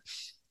Zoom, but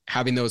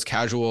having those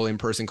casual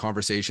in-person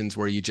conversations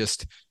where you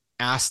just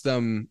ask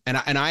them, and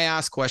I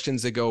ask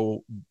questions that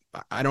go,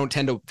 I don't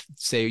tend to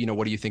say,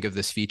 what do you think of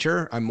this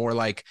feature? I'm more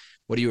like,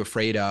 what are you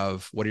afraid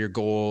of? What are your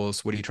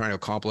goals? What are you trying to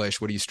accomplish?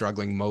 What are you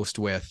struggling most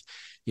with?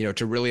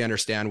 To really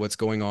understand what's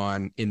going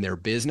on in their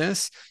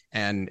business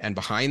and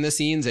behind the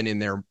scenes and in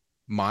their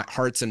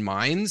hearts and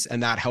minds.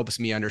 And that helps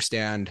me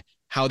understand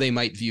how they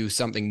might view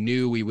something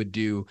new we would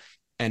do.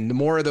 And the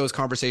more of those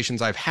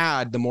conversations I've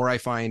had, the more I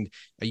find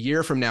a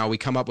year from now, we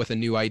come up with a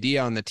new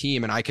idea on the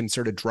team and I can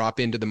sort of drop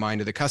into the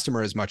mind of the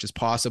customer as much as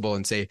possible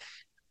and say,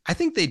 I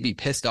think they'd be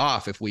pissed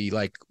off if we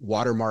like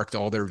watermarked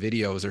all their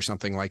videos or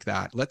something like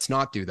that. Let's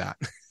not do that.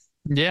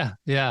 Yeah.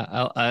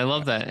 I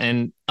love that.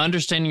 And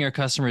understanding your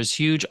customer is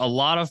huge. A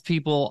lot of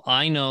people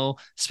I know,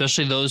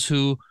 especially those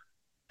who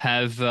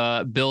have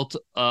built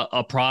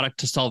a product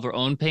to solve their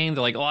own pain,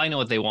 they're like, oh, I know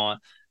what they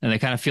want. And they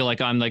kind of feel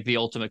like I'm like the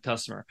ultimate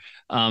customer.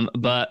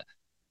 But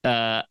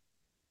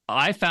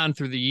I found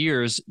through the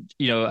years,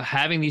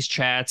 having these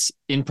chats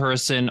in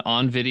person,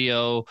 on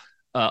video,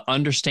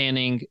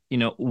 understanding,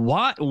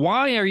 why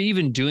are you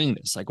even doing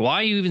this? Like, why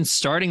are you even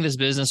starting this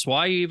business?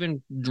 Why are you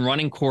even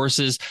running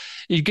courses?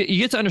 You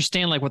get to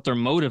understand like what their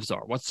motives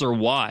are. What's their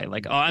why?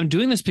 Like, oh, I'm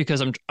doing this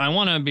because I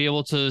want to be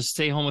able to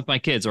stay home with my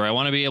kids, or I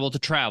want to be able to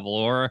travel,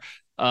 or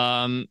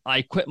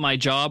I quit my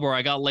job, or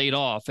I got laid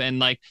off. And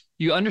like,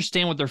 you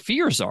understand what their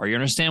fears are. You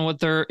understand what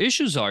their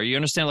issues are. You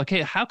understand like,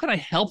 hey, how can I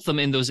help them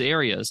in those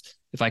areas?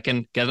 If I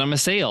can get them a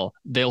sale,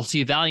 they'll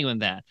see value in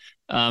that.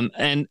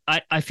 And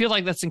I feel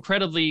like that's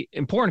incredibly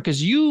important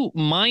because you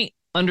might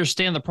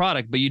understand the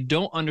product, but you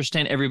don't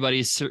understand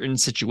everybody's certain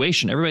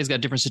situation. Everybody's got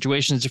different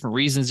situations, different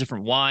reasons,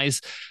 different whys.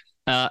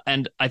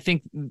 And I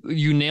think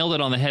you nailed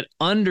it on the head.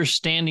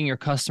 Understanding your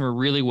customer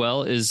really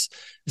well is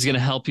going to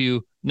help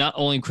you not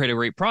only create a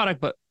great product,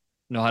 but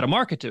know how to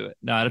market to it,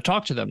 know how to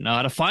talk to them, know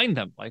how to find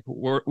them. Like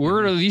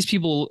where do these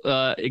people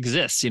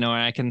exist? And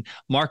I can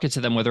market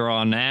to them, whether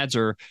on ads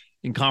or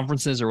in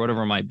conferences or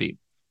whatever it might be.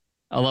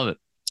 I love it.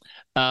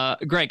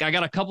 Greg, I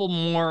got a couple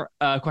more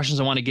questions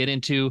I want to get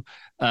into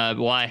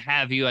while I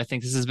have you. I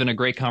think this has been a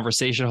great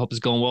conversation. I hope it's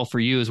going well for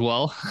you as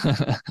well.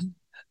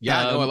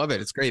 Yeah, no, I love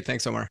it. It's great.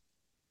 Thanks, Omar.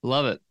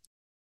 Love it.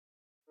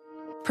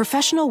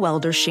 Professional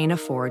welder Shayna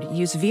Ford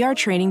used VR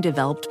training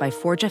developed by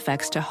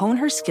ForgeFX to hone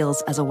her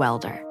skills as a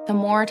welder. The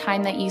more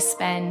time that you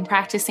spend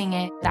practicing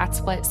it,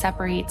 that's what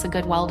separates a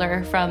good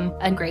welder from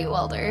a great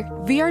welder.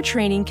 VR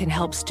training can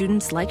help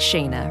students like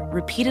Shayna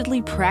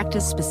repeatedly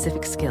practice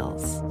specific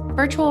skills.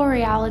 Virtual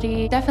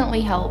reality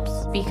definitely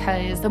helps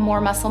because the more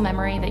muscle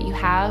memory that you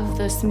have,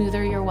 the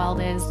smoother your weld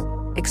is.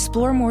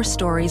 Explore more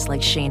stories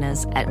like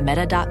Shayna's at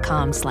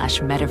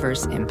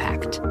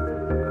meta.com/metaverseimpact.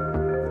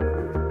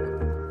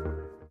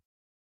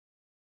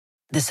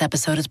 This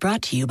episode is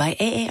brought to you by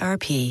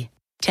AARP.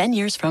 10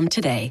 years from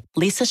today,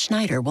 Lisa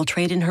Schneider will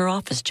trade in her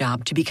office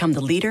job to become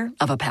the leader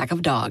of a pack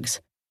of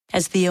dogs.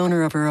 As the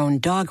owner of her own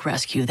dog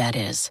rescue, that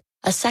is.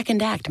 A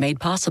second act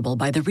made possible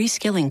by the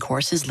reskilling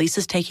courses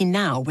Lisa's taking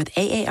now with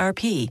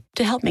AARP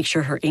to help make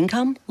sure her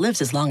income lives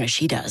as long as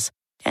she does.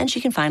 And she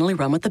can finally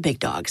run with the big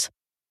dogs.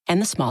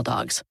 And the small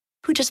dogs,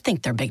 who just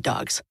think they're big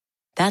dogs.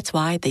 That's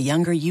why the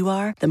younger you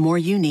are, the more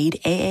you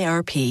need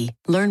AARP.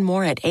 Learn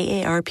more at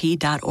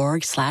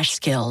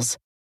aarp.org/skills.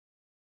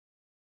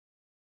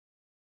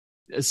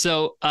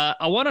 So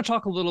I want to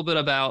talk a little bit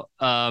about,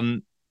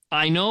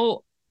 I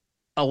know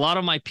a lot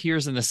of my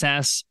peers in the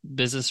SaaS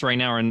business right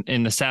now, or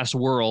in the SaaS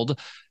world,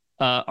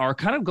 are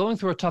kind of going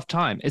through a tough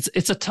time.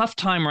 It's a tough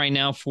time right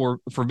now for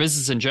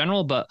business in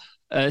general, but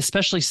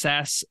especially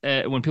SaaS,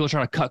 when people are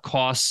trying to cut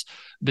costs,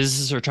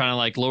 businesses are trying to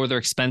like lower their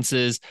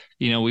expenses.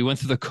 We went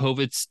through the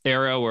COVID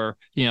era where,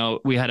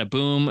 we had a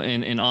boom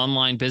in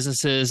online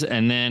businesses.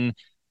 And then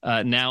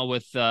now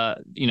with,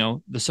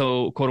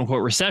 the quote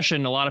unquote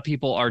recession, a lot of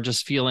people are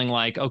just feeling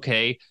like,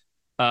 okay,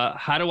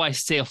 how do I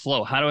stay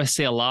afloat? How do I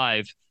stay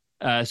alive?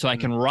 So I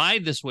can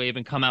ride this wave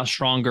and come out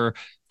stronger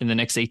in the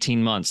next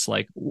 18 months.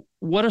 Like,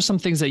 what are some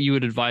things that you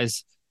would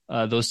advise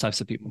those types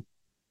of people?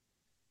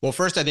 Well,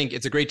 first, I think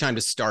it's a great time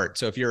to start.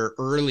 So if you're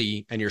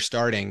early and you're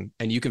starting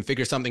and you can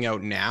figure something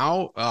out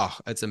now,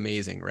 that's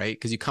amazing, right?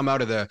 Because you come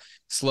out of the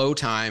slow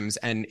times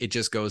and it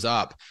just goes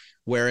up.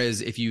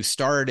 Whereas if you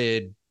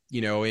started,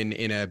 in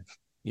a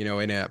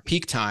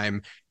peak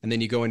time and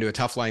then you go into a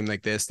tough line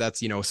like this,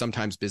 that's,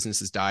 sometimes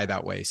businesses die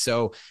that way.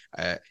 So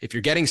if you're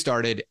getting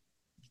started,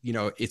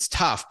 it's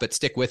tough, but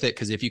stick with it.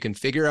 Because if you can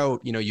figure out,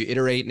 you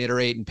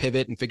iterate and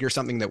pivot and figure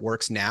something that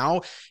works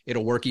now,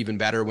 it'll work even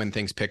better when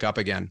things pick up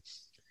again.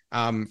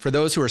 For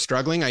those who are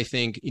struggling, I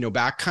think,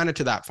 back kind of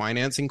to that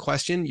financing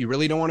question, you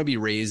really don't want to be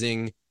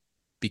raising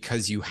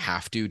because you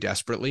have to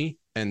desperately.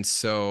 And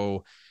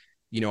so,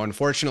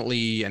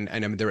 unfortunately, and I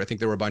think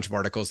there were a bunch of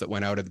articles that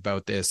went out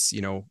about this,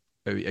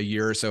 a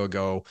year or so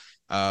ago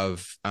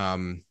of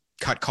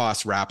cut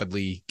costs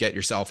rapidly, get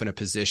yourself in a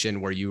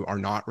position where you are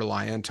not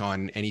reliant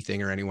on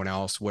anything or anyone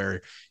else, where,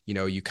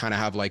 you kind of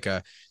have like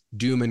a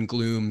doom and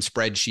gloom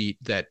spreadsheet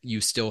that you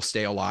still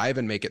stay alive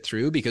and make it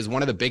through. Because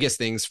one of the biggest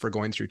things for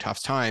going through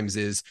tough times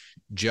is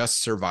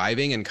just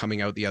surviving and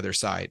coming out the other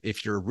side.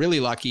 If you're really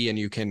lucky and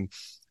you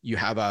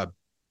have a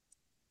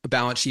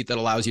balance sheet that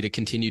allows you to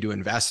continue to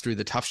invest through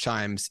the tough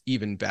times,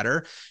 even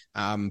better.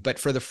 But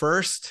for the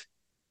first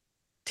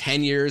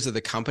 10 years of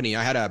the company,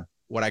 I had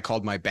what I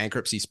called my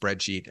bankruptcy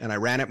spreadsheet, and I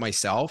ran it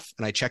myself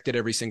and I checked it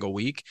every single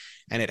week,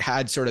 and it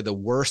had sort of the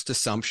worst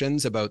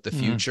assumptions about the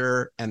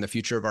future and the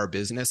future of our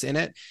business in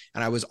it.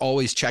 And I was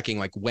always checking,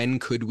 like, when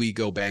could we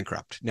go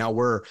bankrupt? Now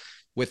we're,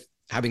 with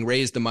having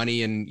raised the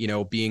money and,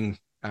 being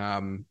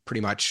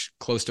pretty much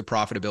close to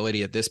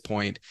profitability at this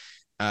point,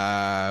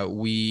 I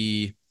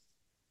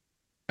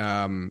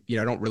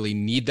don't really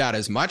need that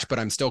as much, but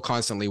I'm still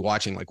constantly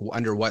watching, like,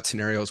 under what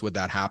scenarios would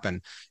that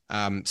happen?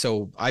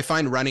 So I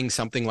find running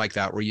something like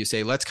that, where you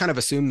say, let's kind of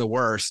assume the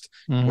worst.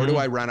 Where do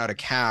I run out of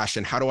cash,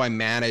 and how do I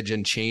manage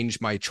and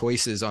change my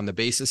choices on the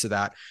basis of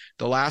that?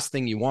 The last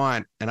thing you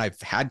want, and I've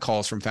had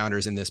calls from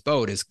founders in this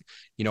boat, is,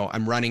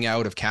 I'm running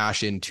out of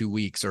cash in 2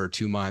 weeks or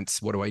 2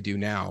 months. What do I do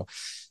now?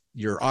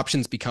 Your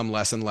options become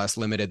less and less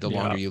limited the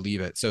longer you leave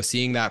it. So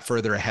seeing that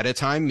further ahead of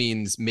time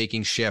means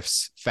making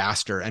shifts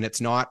faster. And it's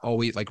not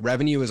always, like,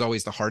 revenue is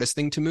always the hardest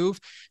thing to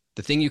move.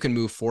 The thing you can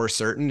move for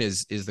certain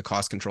is the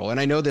cost control. And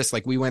I know this,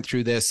 like, we went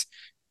through this,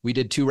 we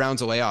did 2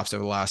 rounds of layoffs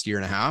over the last year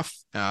and a half.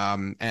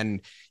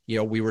 And,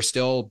 we were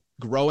still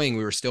growing,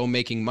 we were still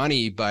making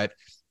money, but,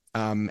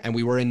 and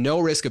we were in no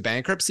risk of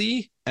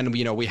bankruptcy. And,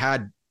 we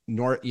had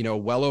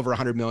well over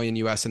 100 million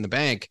US in the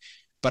bank.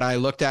 But I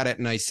looked at it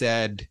and I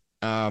said,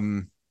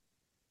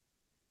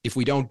 if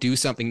we don't do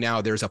something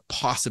now, there's a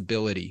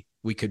possibility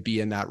we could be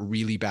in that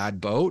really bad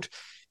boat.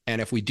 And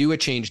if we do a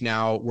change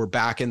now, we're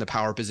back in the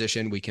power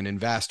position. We can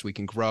invest, we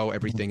can grow,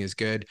 everything is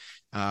good.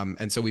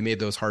 And so we made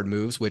those hard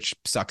moves, which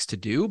sucks to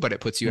do, but it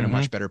puts you in a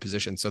much better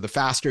position. So the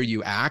faster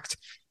you act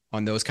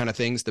on those kind of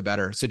things, the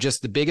better. So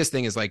just the biggest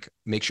thing is like,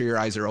 make sure your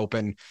eyes are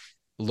open,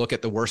 look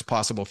at the worst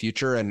possible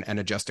future and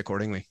adjust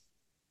accordingly.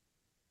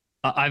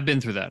 I've been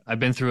through that.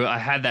 I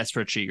had that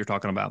spreadsheet you're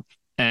talking about,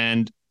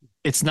 and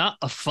it's not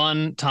a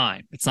fun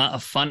time. It's not a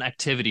fun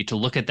activity to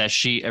look at that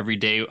sheet every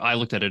day. I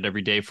looked at it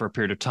every day for a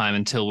period of time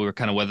until we were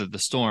kind of weathered the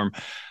storm.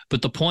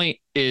 But the point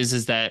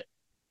is that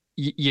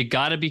you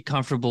got to be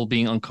comfortable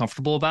being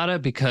uncomfortable about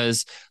it,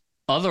 because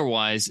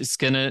otherwise it's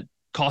going to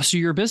cost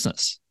you your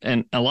business.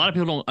 And a lot of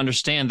people don't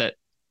understand that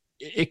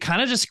it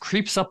kind of just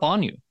creeps up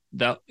on you.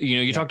 That,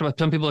 you talked about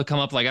some people that come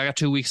up like, I got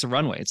 2 weeks of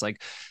runway. It's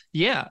like,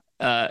 yeah.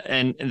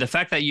 And the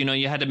fact that,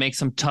 you had to make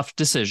some tough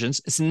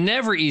decisions. It's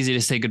never easy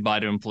to say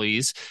goodbye to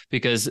employees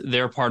because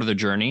they're part of the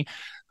journey.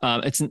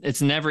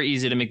 It's never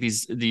easy to make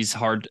these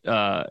hard,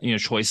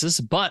 choices,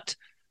 but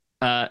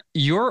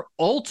your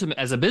ultimate,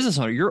 as a business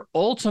owner, your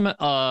ultimate,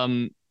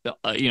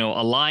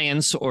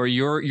 alliance or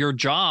your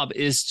job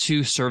is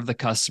to serve the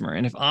customer.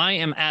 And if I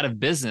am out of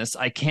business,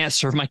 I can't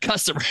serve my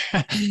customer.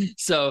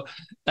 So,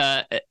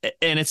 and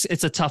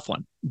it's a tough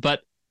one. But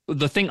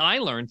the thing I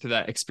learned through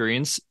that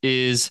experience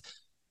is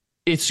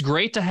it's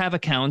great to have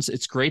accounts.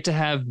 It's great to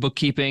have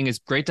bookkeeping. It's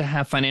great to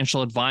have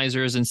financial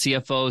advisors and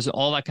CFOs,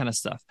 all that kind of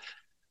stuff.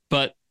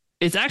 But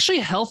it's actually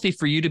healthy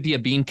for you to be a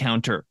bean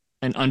counter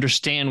and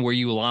understand where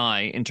you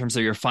lie in terms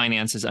of your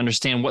finances,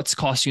 understand what's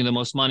costing you the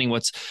most money,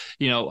 what's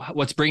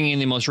bringing in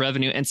the most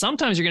revenue. And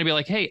sometimes you're going to be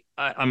like, hey,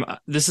 I'm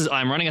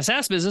running a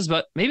SaaS business,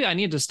 but maybe I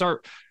need to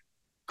start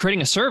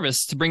creating a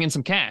service to bring in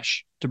some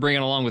cash to bring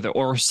it along with it,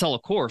 or sell a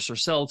course or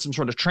sell some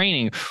sort of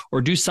training or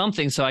do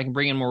something so I can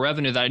bring in more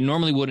revenue that I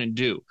normally wouldn't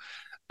do.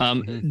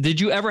 Did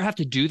you ever have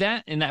to do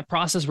that in that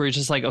process where you're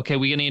just like, okay,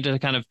 we need to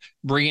kind of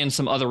bring in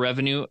some other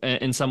revenue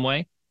in some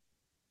way?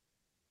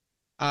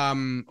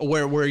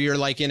 Where you're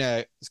like in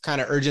a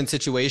kind of urgent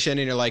situation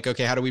and you're like,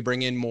 okay, how do we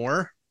bring in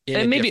more?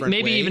 And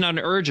maybe even not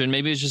urgent.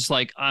 Maybe it's just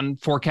like I'm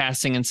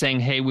forecasting and saying,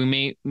 hey,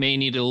 we may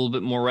need a little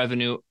bit more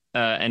revenue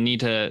and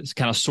need to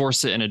kind of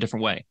source it in a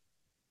different way.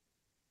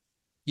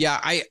 Yeah,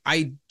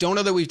 I don't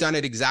know that we've done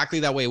it exactly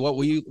that way. What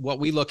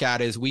we look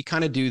at is we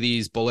kind of do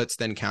these bullets,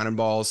 then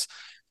cannonballs.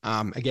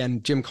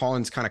 Again, Jim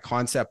Collins kind of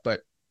concept,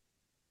 but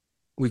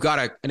we've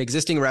got an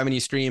existing revenue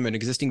stream, an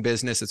existing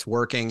business, it's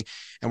working,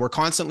 and we're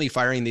constantly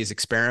firing these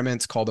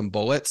experiments, call them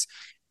bullets,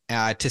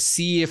 to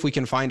see if we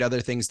can find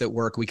other things that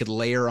work, we could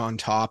layer on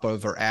top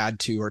of or add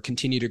to or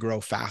continue to grow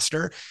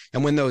faster.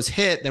 And when those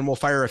hit, then we'll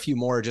fire a few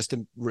more just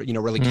to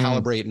really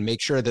calibrate and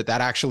make sure that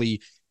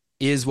actually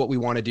is what we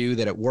want to do,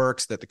 that it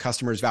works, that the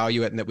customers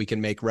value it, and that we can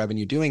make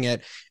revenue doing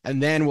it.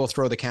 And then we'll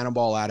throw the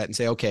cannonball at it and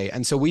say, okay.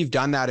 And so we've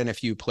done that in a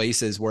few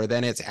places where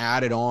then it's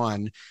added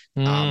on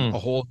a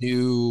whole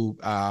new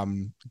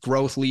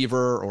growth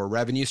lever or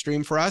revenue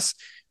stream for us.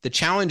 The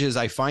challenge is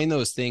I find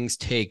those things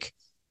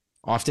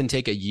often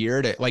take a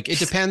year to, like, it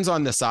depends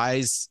on the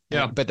size,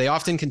 but they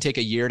often can take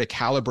a year to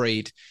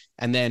calibrate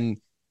and then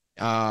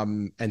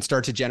and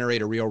start to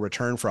generate a real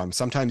return from,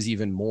 sometimes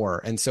even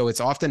more. And so it's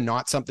often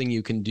not something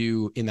you can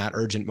do in that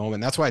urgent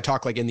moment. That's why I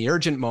talk like in the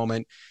urgent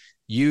moment,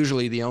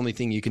 usually the only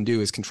thing you can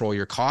do is control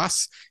your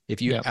costs.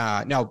 If you,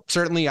 now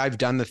certainly I've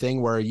done the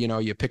thing where,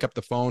 you pick up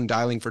the phone,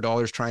 dialing for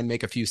dollars, try and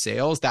make a few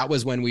sales. That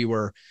was when we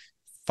were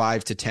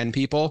 5 to 10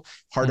 people.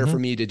 Harder for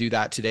me to do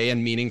that today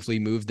and meaningfully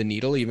move the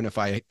needle, even if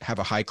I have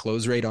a high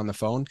close rate on the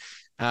phone.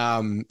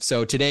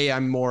 So today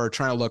I'm more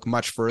trying to look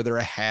much further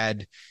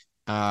ahead.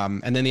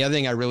 And then the other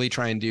thing I really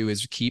try and do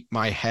is keep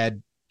my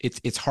head.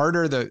 It's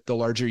harder the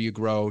larger you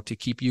grow to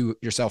keep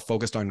yourself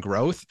focused on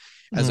growth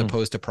as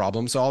opposed to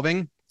problem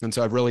solving. And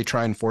so I've really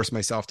tried and force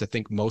myself to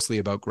think mostly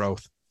about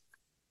growth.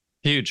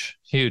 Huge.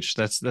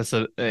 That's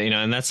a,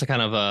 and that's a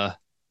kind of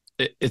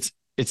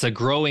it's a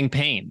growing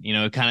pain,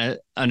 kind of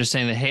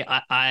understanding that, hey,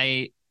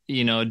 I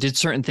did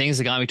certain things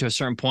that got me to a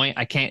certain point.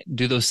 I can't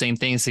do those same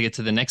things to get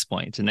to the next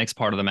point, to the next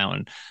part of the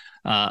mountain.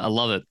 I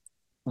love it.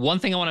 One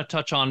thing I want to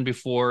touch on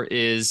before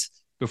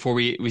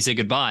we say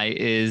goodbye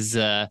is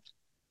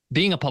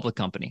being a public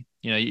company.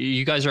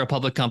 You guys are a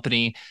public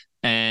company,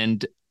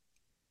 and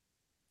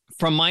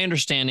from my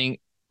understanding,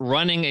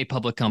 running a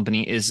public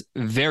company is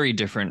very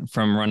different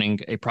from running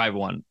a private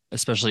one,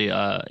 especially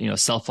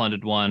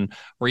self-funded one,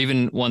 or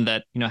even one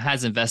that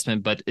has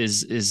investment but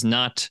is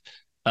not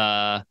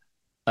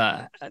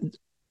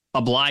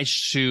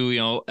obliged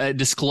to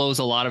disclose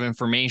a lot of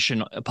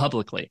information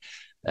publicly.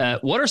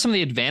 What are some of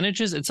the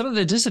advantages and some of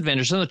the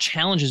disadvantages, some of the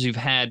challenges you've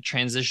had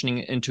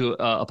transitioning into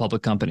a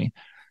public company?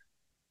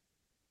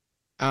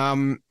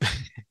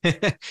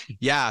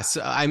 Yeah.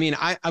 So, I mean,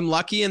 I'm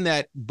lucky in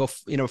that,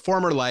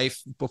 former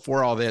life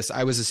before all this,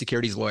 I was a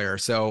securities lawyer.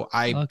 So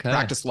I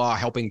practiced law,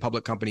 helping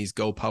public companies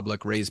go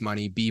public, raise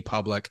money, be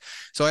public.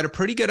 So I had a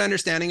pretty good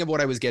understanding of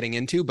what I was getting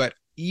into, but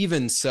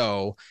even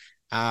so,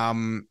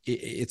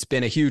 it's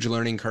been a huge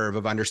learning curve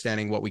of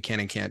understanding what we can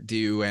and can't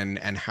do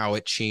and how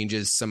it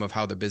changes some of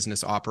how the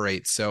business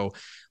operates. So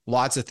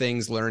lots of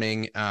things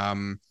learning.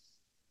 One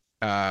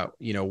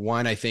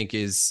I think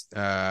is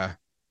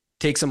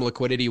take some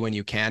liquidity when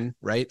you can,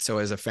 right? So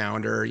as a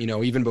founder,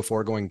 even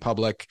before going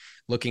public,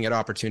 looking at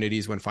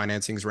opportunities when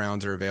financings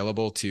rounds are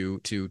available to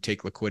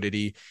take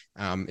liquidity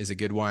is a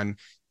good one.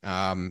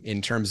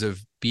 In terms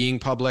of being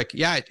public,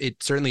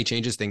 it certainly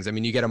changes things. I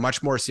mean, you get a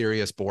much more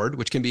serious board,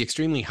 which can be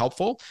extremely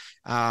helpful,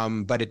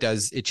 but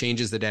it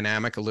changes the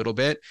dynamic a little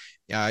bit.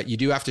 You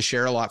do have to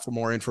share a lot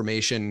more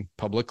information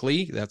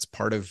publicly. That's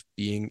part of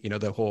being,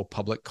 the whole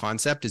public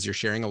concept is you're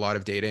sharing a lot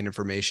of data and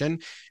information.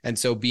 And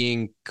so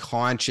being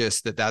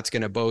conscious that that's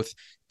going to both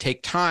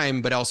take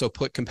time, but also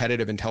put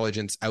competitive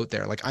intelligence out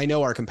there. Like I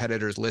know our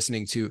competitors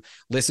listen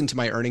to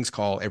my earnings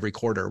call every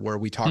quarter where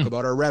we talk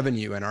about our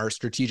revenue and our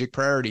strategic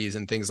priorities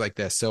and things like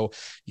this. So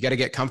you got to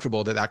get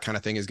comfortable that kind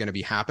of thing is going to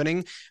be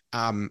happening.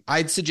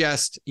 I'd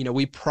suggest,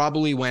 we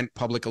probably went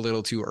public a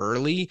little too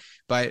early,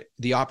 but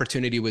the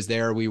opportunity was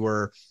there. We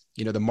were,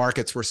 the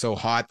markets were so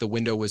hot, the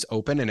window was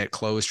open and it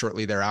closed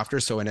shortly thereafter.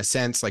 So in a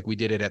sense, like we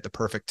did it at the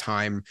perfect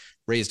time,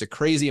 raised a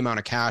crazy amount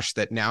of cash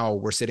that now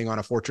we're sitting on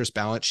a fortress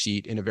balance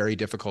sheet in a very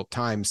difficult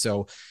time.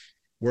 So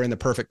we're in the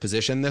perfect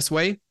position this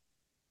way.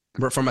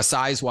 But from a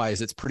size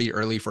wise, it's pretty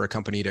early for a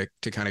company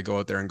to kind of go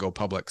out there and go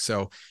public.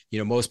 So,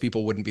 most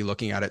people wouldn't be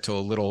looking at it till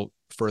a little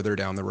further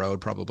down the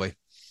road, probably.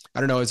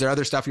 I don't know. Is there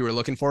other stuff you were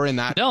looking for in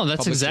that? No,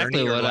 that's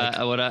exactly what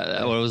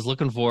I was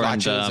looking for.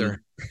 Gotchas,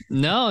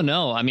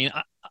 No. I mean,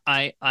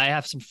 I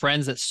have some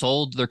friends that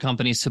sold their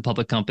companies to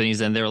public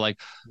companies, and they're like,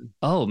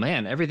 "Oh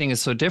man, everything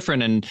is so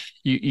different, and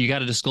you got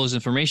to disclose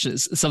information."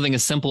 It's something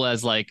as simple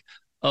as like,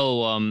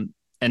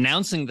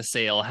 announcing the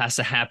sale has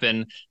to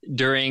happen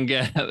during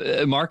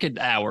market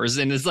hours,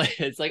 and it's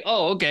like,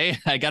 oh, okay,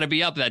 I got to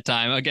be up that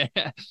time, okay,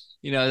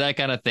 that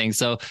kind of thing.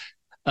 So,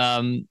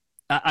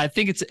 I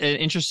think it's an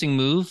interesting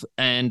move,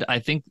 and I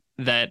think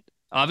that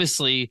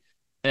obviously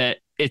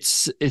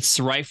it's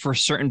right for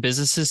certain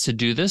businesses to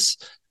do this.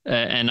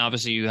 And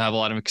obviously you have a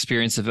lot of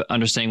experience of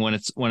understanding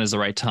when is the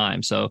right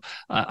time. So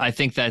I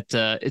think that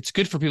it's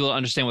good for people to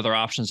understand what their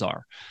options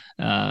are.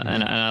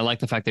 And I like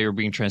the fact that you're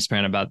being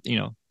transparent about,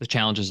 the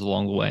challenges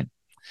along the way.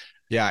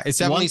 Yeah, it's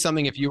definitely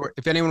something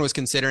if anyone was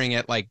considering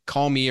it, like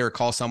call me or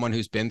call someone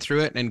who's been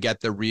through it and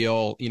get the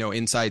real,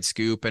 inside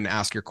scoop and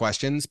ask your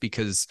questions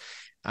because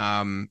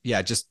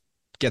just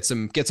get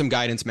some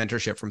guidance,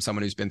 mentorship from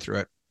someone who's been through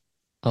it.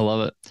 I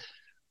love it.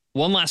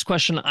 One last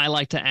question I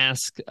like to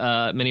ask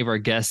many of our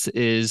guests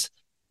is,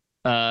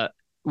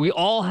 we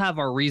all have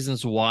our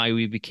reasons why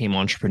we became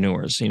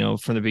entrepreneurs.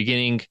 From the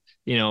beginning,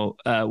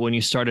 when you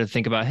started to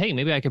think about, hey,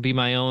 maybe I could be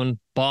my own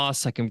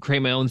boss. I can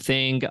create my own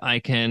thing. I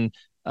can,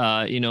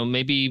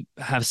 maybe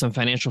have some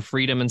financial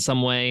freedom in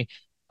some way.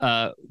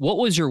 What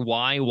was your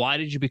why? Why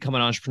did you become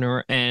an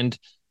entrepreneur? And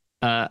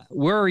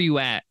where are you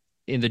at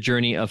in the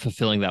journey of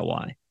fulfilling that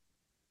why?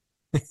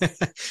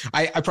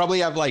 I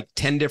probably have like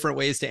 10 different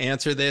ways to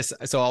answer this.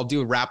 So I'll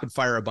do rapid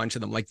fire a bunch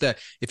of them. Like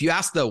if you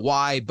ask the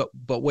why, but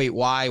wait,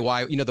 why,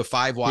 the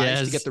 5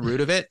 whys to get the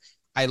root of it.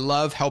 I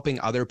love helping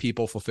other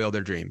people fulfill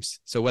their dreams.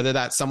 So whether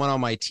that's someone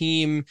on my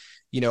team,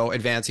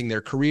 advancing their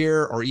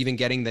career or even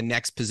getting the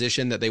next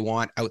position that they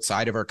want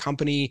outside of our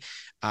company.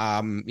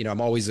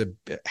 I'm always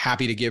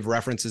happy to give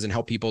references and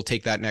help people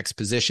take that next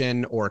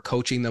position or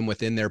coaching them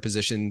within their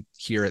position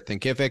here at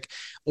Thinkific,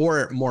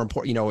 or more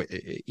important,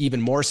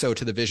 even more so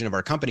to the vision of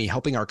our company,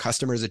 helping our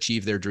customers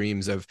achieve their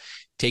dreams of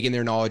taking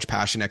their knowledge,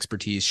 passion,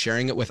 expertise,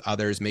 sharing it with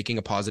others, making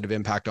a positive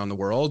impact on the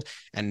world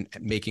and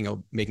making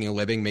a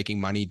living,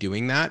 making money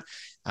doing that.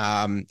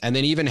 And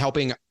then even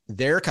helping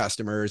their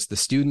customers, the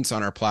students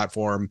on our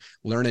platform,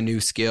 learn a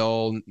new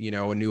skill,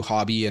 a new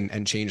hobby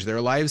and change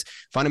their lives.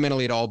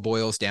 Fundamentally, it all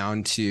boils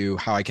down to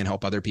how I can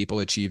help other people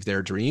achieve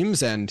their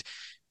dreams. And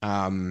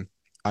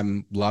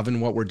I'm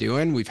loving what we're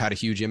doing. We've had a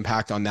huge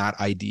impact on that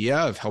idea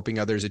of helping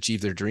others achieve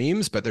their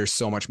dreams, but there's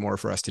so much more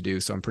for us to do.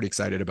 So I'm pretty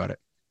excited about it.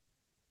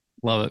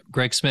 Love it.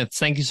 Greg Smith,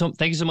 thank you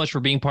so much for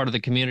being part of the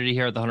community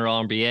here at the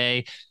 $100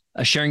 MBA,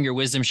 sharing your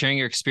wisdom, sharing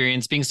your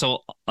experience, being so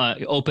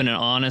open and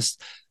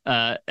honest,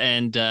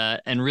 and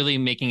really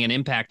making an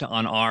impact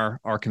on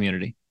our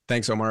community.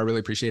 Thanks, Omar. I really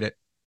appreciate it.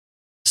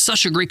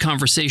 Such a great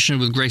conversation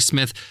with Greg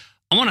Smith.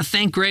 I want to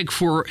thank Greg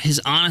for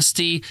his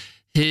honesty,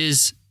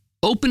 his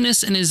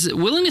openness, and his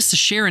willingness to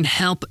share and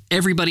help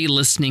everybody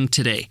listening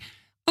today.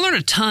 I learned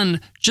a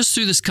ton just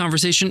through this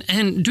conversation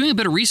and doing a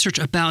bit of research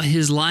about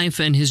his life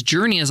and his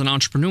journey as an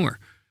entrepreneur.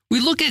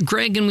 We look at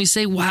Greg and we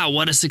say, wow,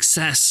 what a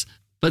success.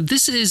 But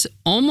this is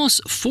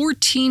almost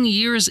 14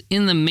 years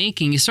in the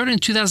making. He started in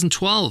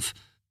 2012.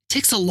 It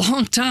takes a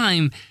long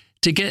time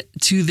to get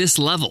to this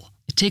level.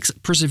 It takes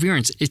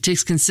perseverance. It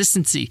takes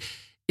consistency.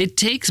 It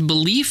takes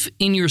belief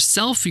in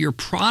yourself, your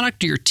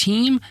product, your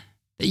team,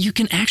 that you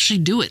can actually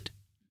do it.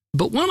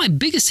 But one of my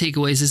biggest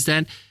takeaways is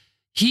that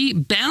he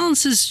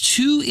balances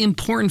two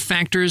important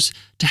factors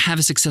to have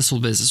a successful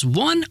business.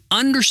 One,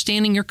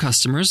 understanding your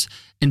customers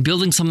and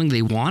building something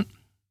they want.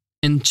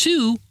 And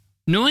two,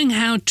 knowing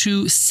how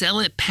to sell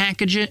it,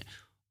 package it,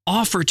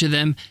 offer to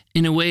them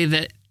in a way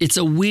that it's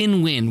a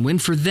win-win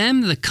for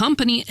them, the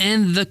company,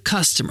 and the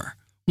customer.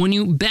 When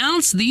you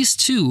balance these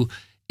two,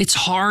 it's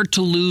hard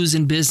to lose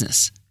in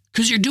business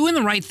because you're doing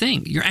the right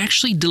thing. You're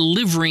actually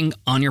delivering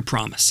on your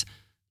promise.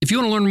 If you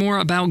want to learn more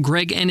about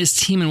Greg and his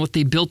team and what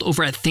they built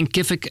over at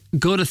Thinkific,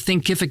 go to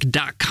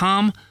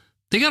thinkific.com.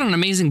 They got an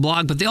amazing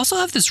blog, but they also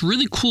have this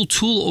really cool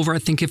tool over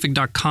at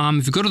thinkific.com.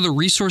 If you go to the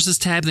resources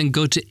tab, then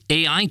go to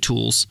AI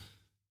tools.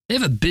 They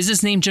have a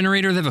business name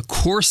generator, they have a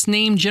course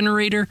name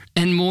generator,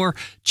 and more.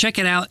 Check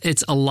it out.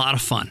 It's a lot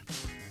of fun.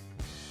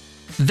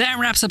 That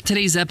wraps up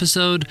today's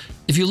episode.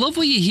 If you love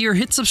what you hear,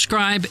 hit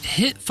subscribe,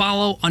 hit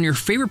follow on your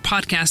favorite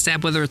podcast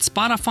app, whether it's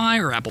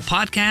Spotify or Apple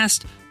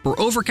Podcast or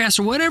Overcast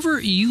or whatever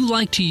you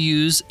like to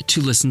use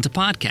to listen to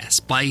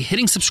podcasts. By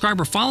hitting subscribe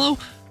or follow,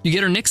 you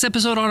get our next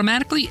episode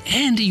automatically,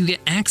 and you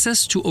get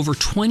access to over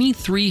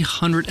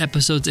 2,300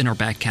 episodes in our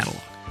back catalog.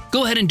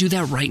 Go ahead and do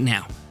that right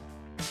now.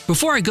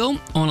 Before I go,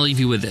 I want to leave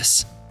you with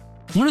this.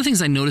 One of the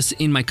things I noticed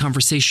in my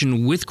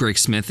conversation with Greg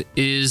Smith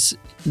is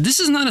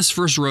this is not his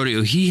first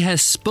rodeo. He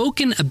has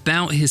spoken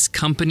about his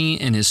company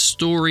and his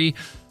story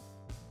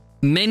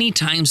many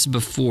times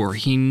before.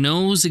 He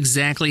knows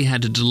exactly how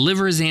to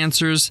deliver his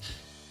answers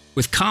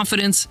with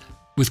confidence,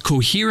 with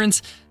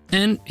coherence,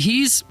 and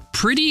he's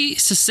pretty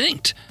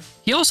succinct.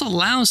 He also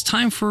allows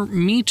time for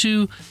me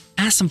to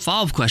ask some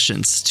follow-up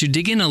questions, to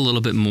dig in a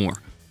little bit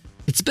more.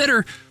 It's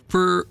better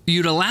for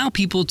you to allow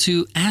people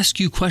to ask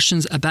you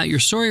questions about your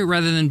story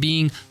rather than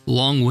being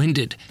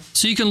long-winded.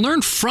 So you can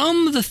learn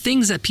from the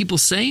things that people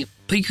say,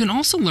 but you can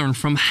also learn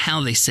from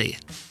how they say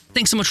it.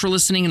 Thanks so much for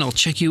listening, and I'll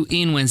check you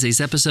in Wednesday's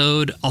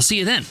episode. I'll see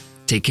you then.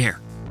 Take care.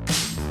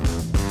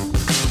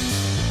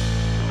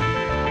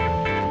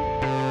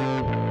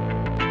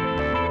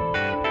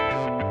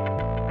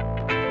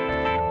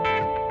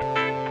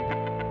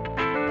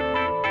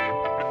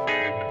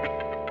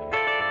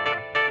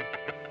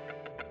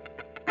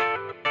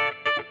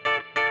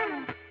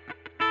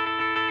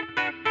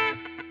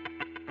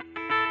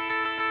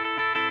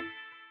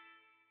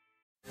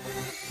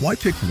 Why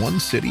pick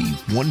one city,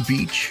 one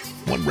beach,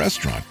 one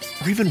restaurant,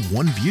 or even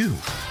one view?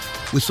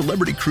 With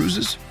Celebrity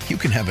Cruises, you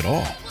can have it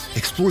all.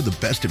 Explore the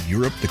best of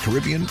Europe, the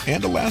Caribbean,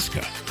 and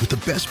Alaska with the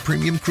best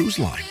premium cruise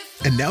line.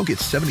 And now get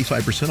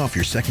 75% off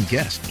your second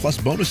guest, plus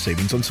bonus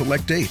savings on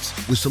select dates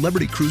with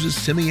Celebrity Cruises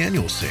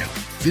semi-annual sale.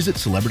 Visit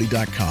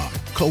Celebrity.com,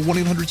 call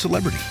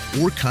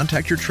 1-800-CELEBRITY, or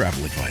contact your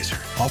travel advisor.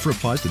 Offer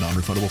applies to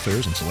non-refundable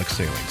fares and select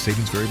sailing.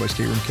 Savings vary by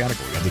state and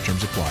category. Other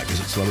terms apply.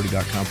 Visit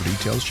Celebrity.com for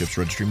details. Ships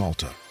Registry,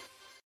 Malta.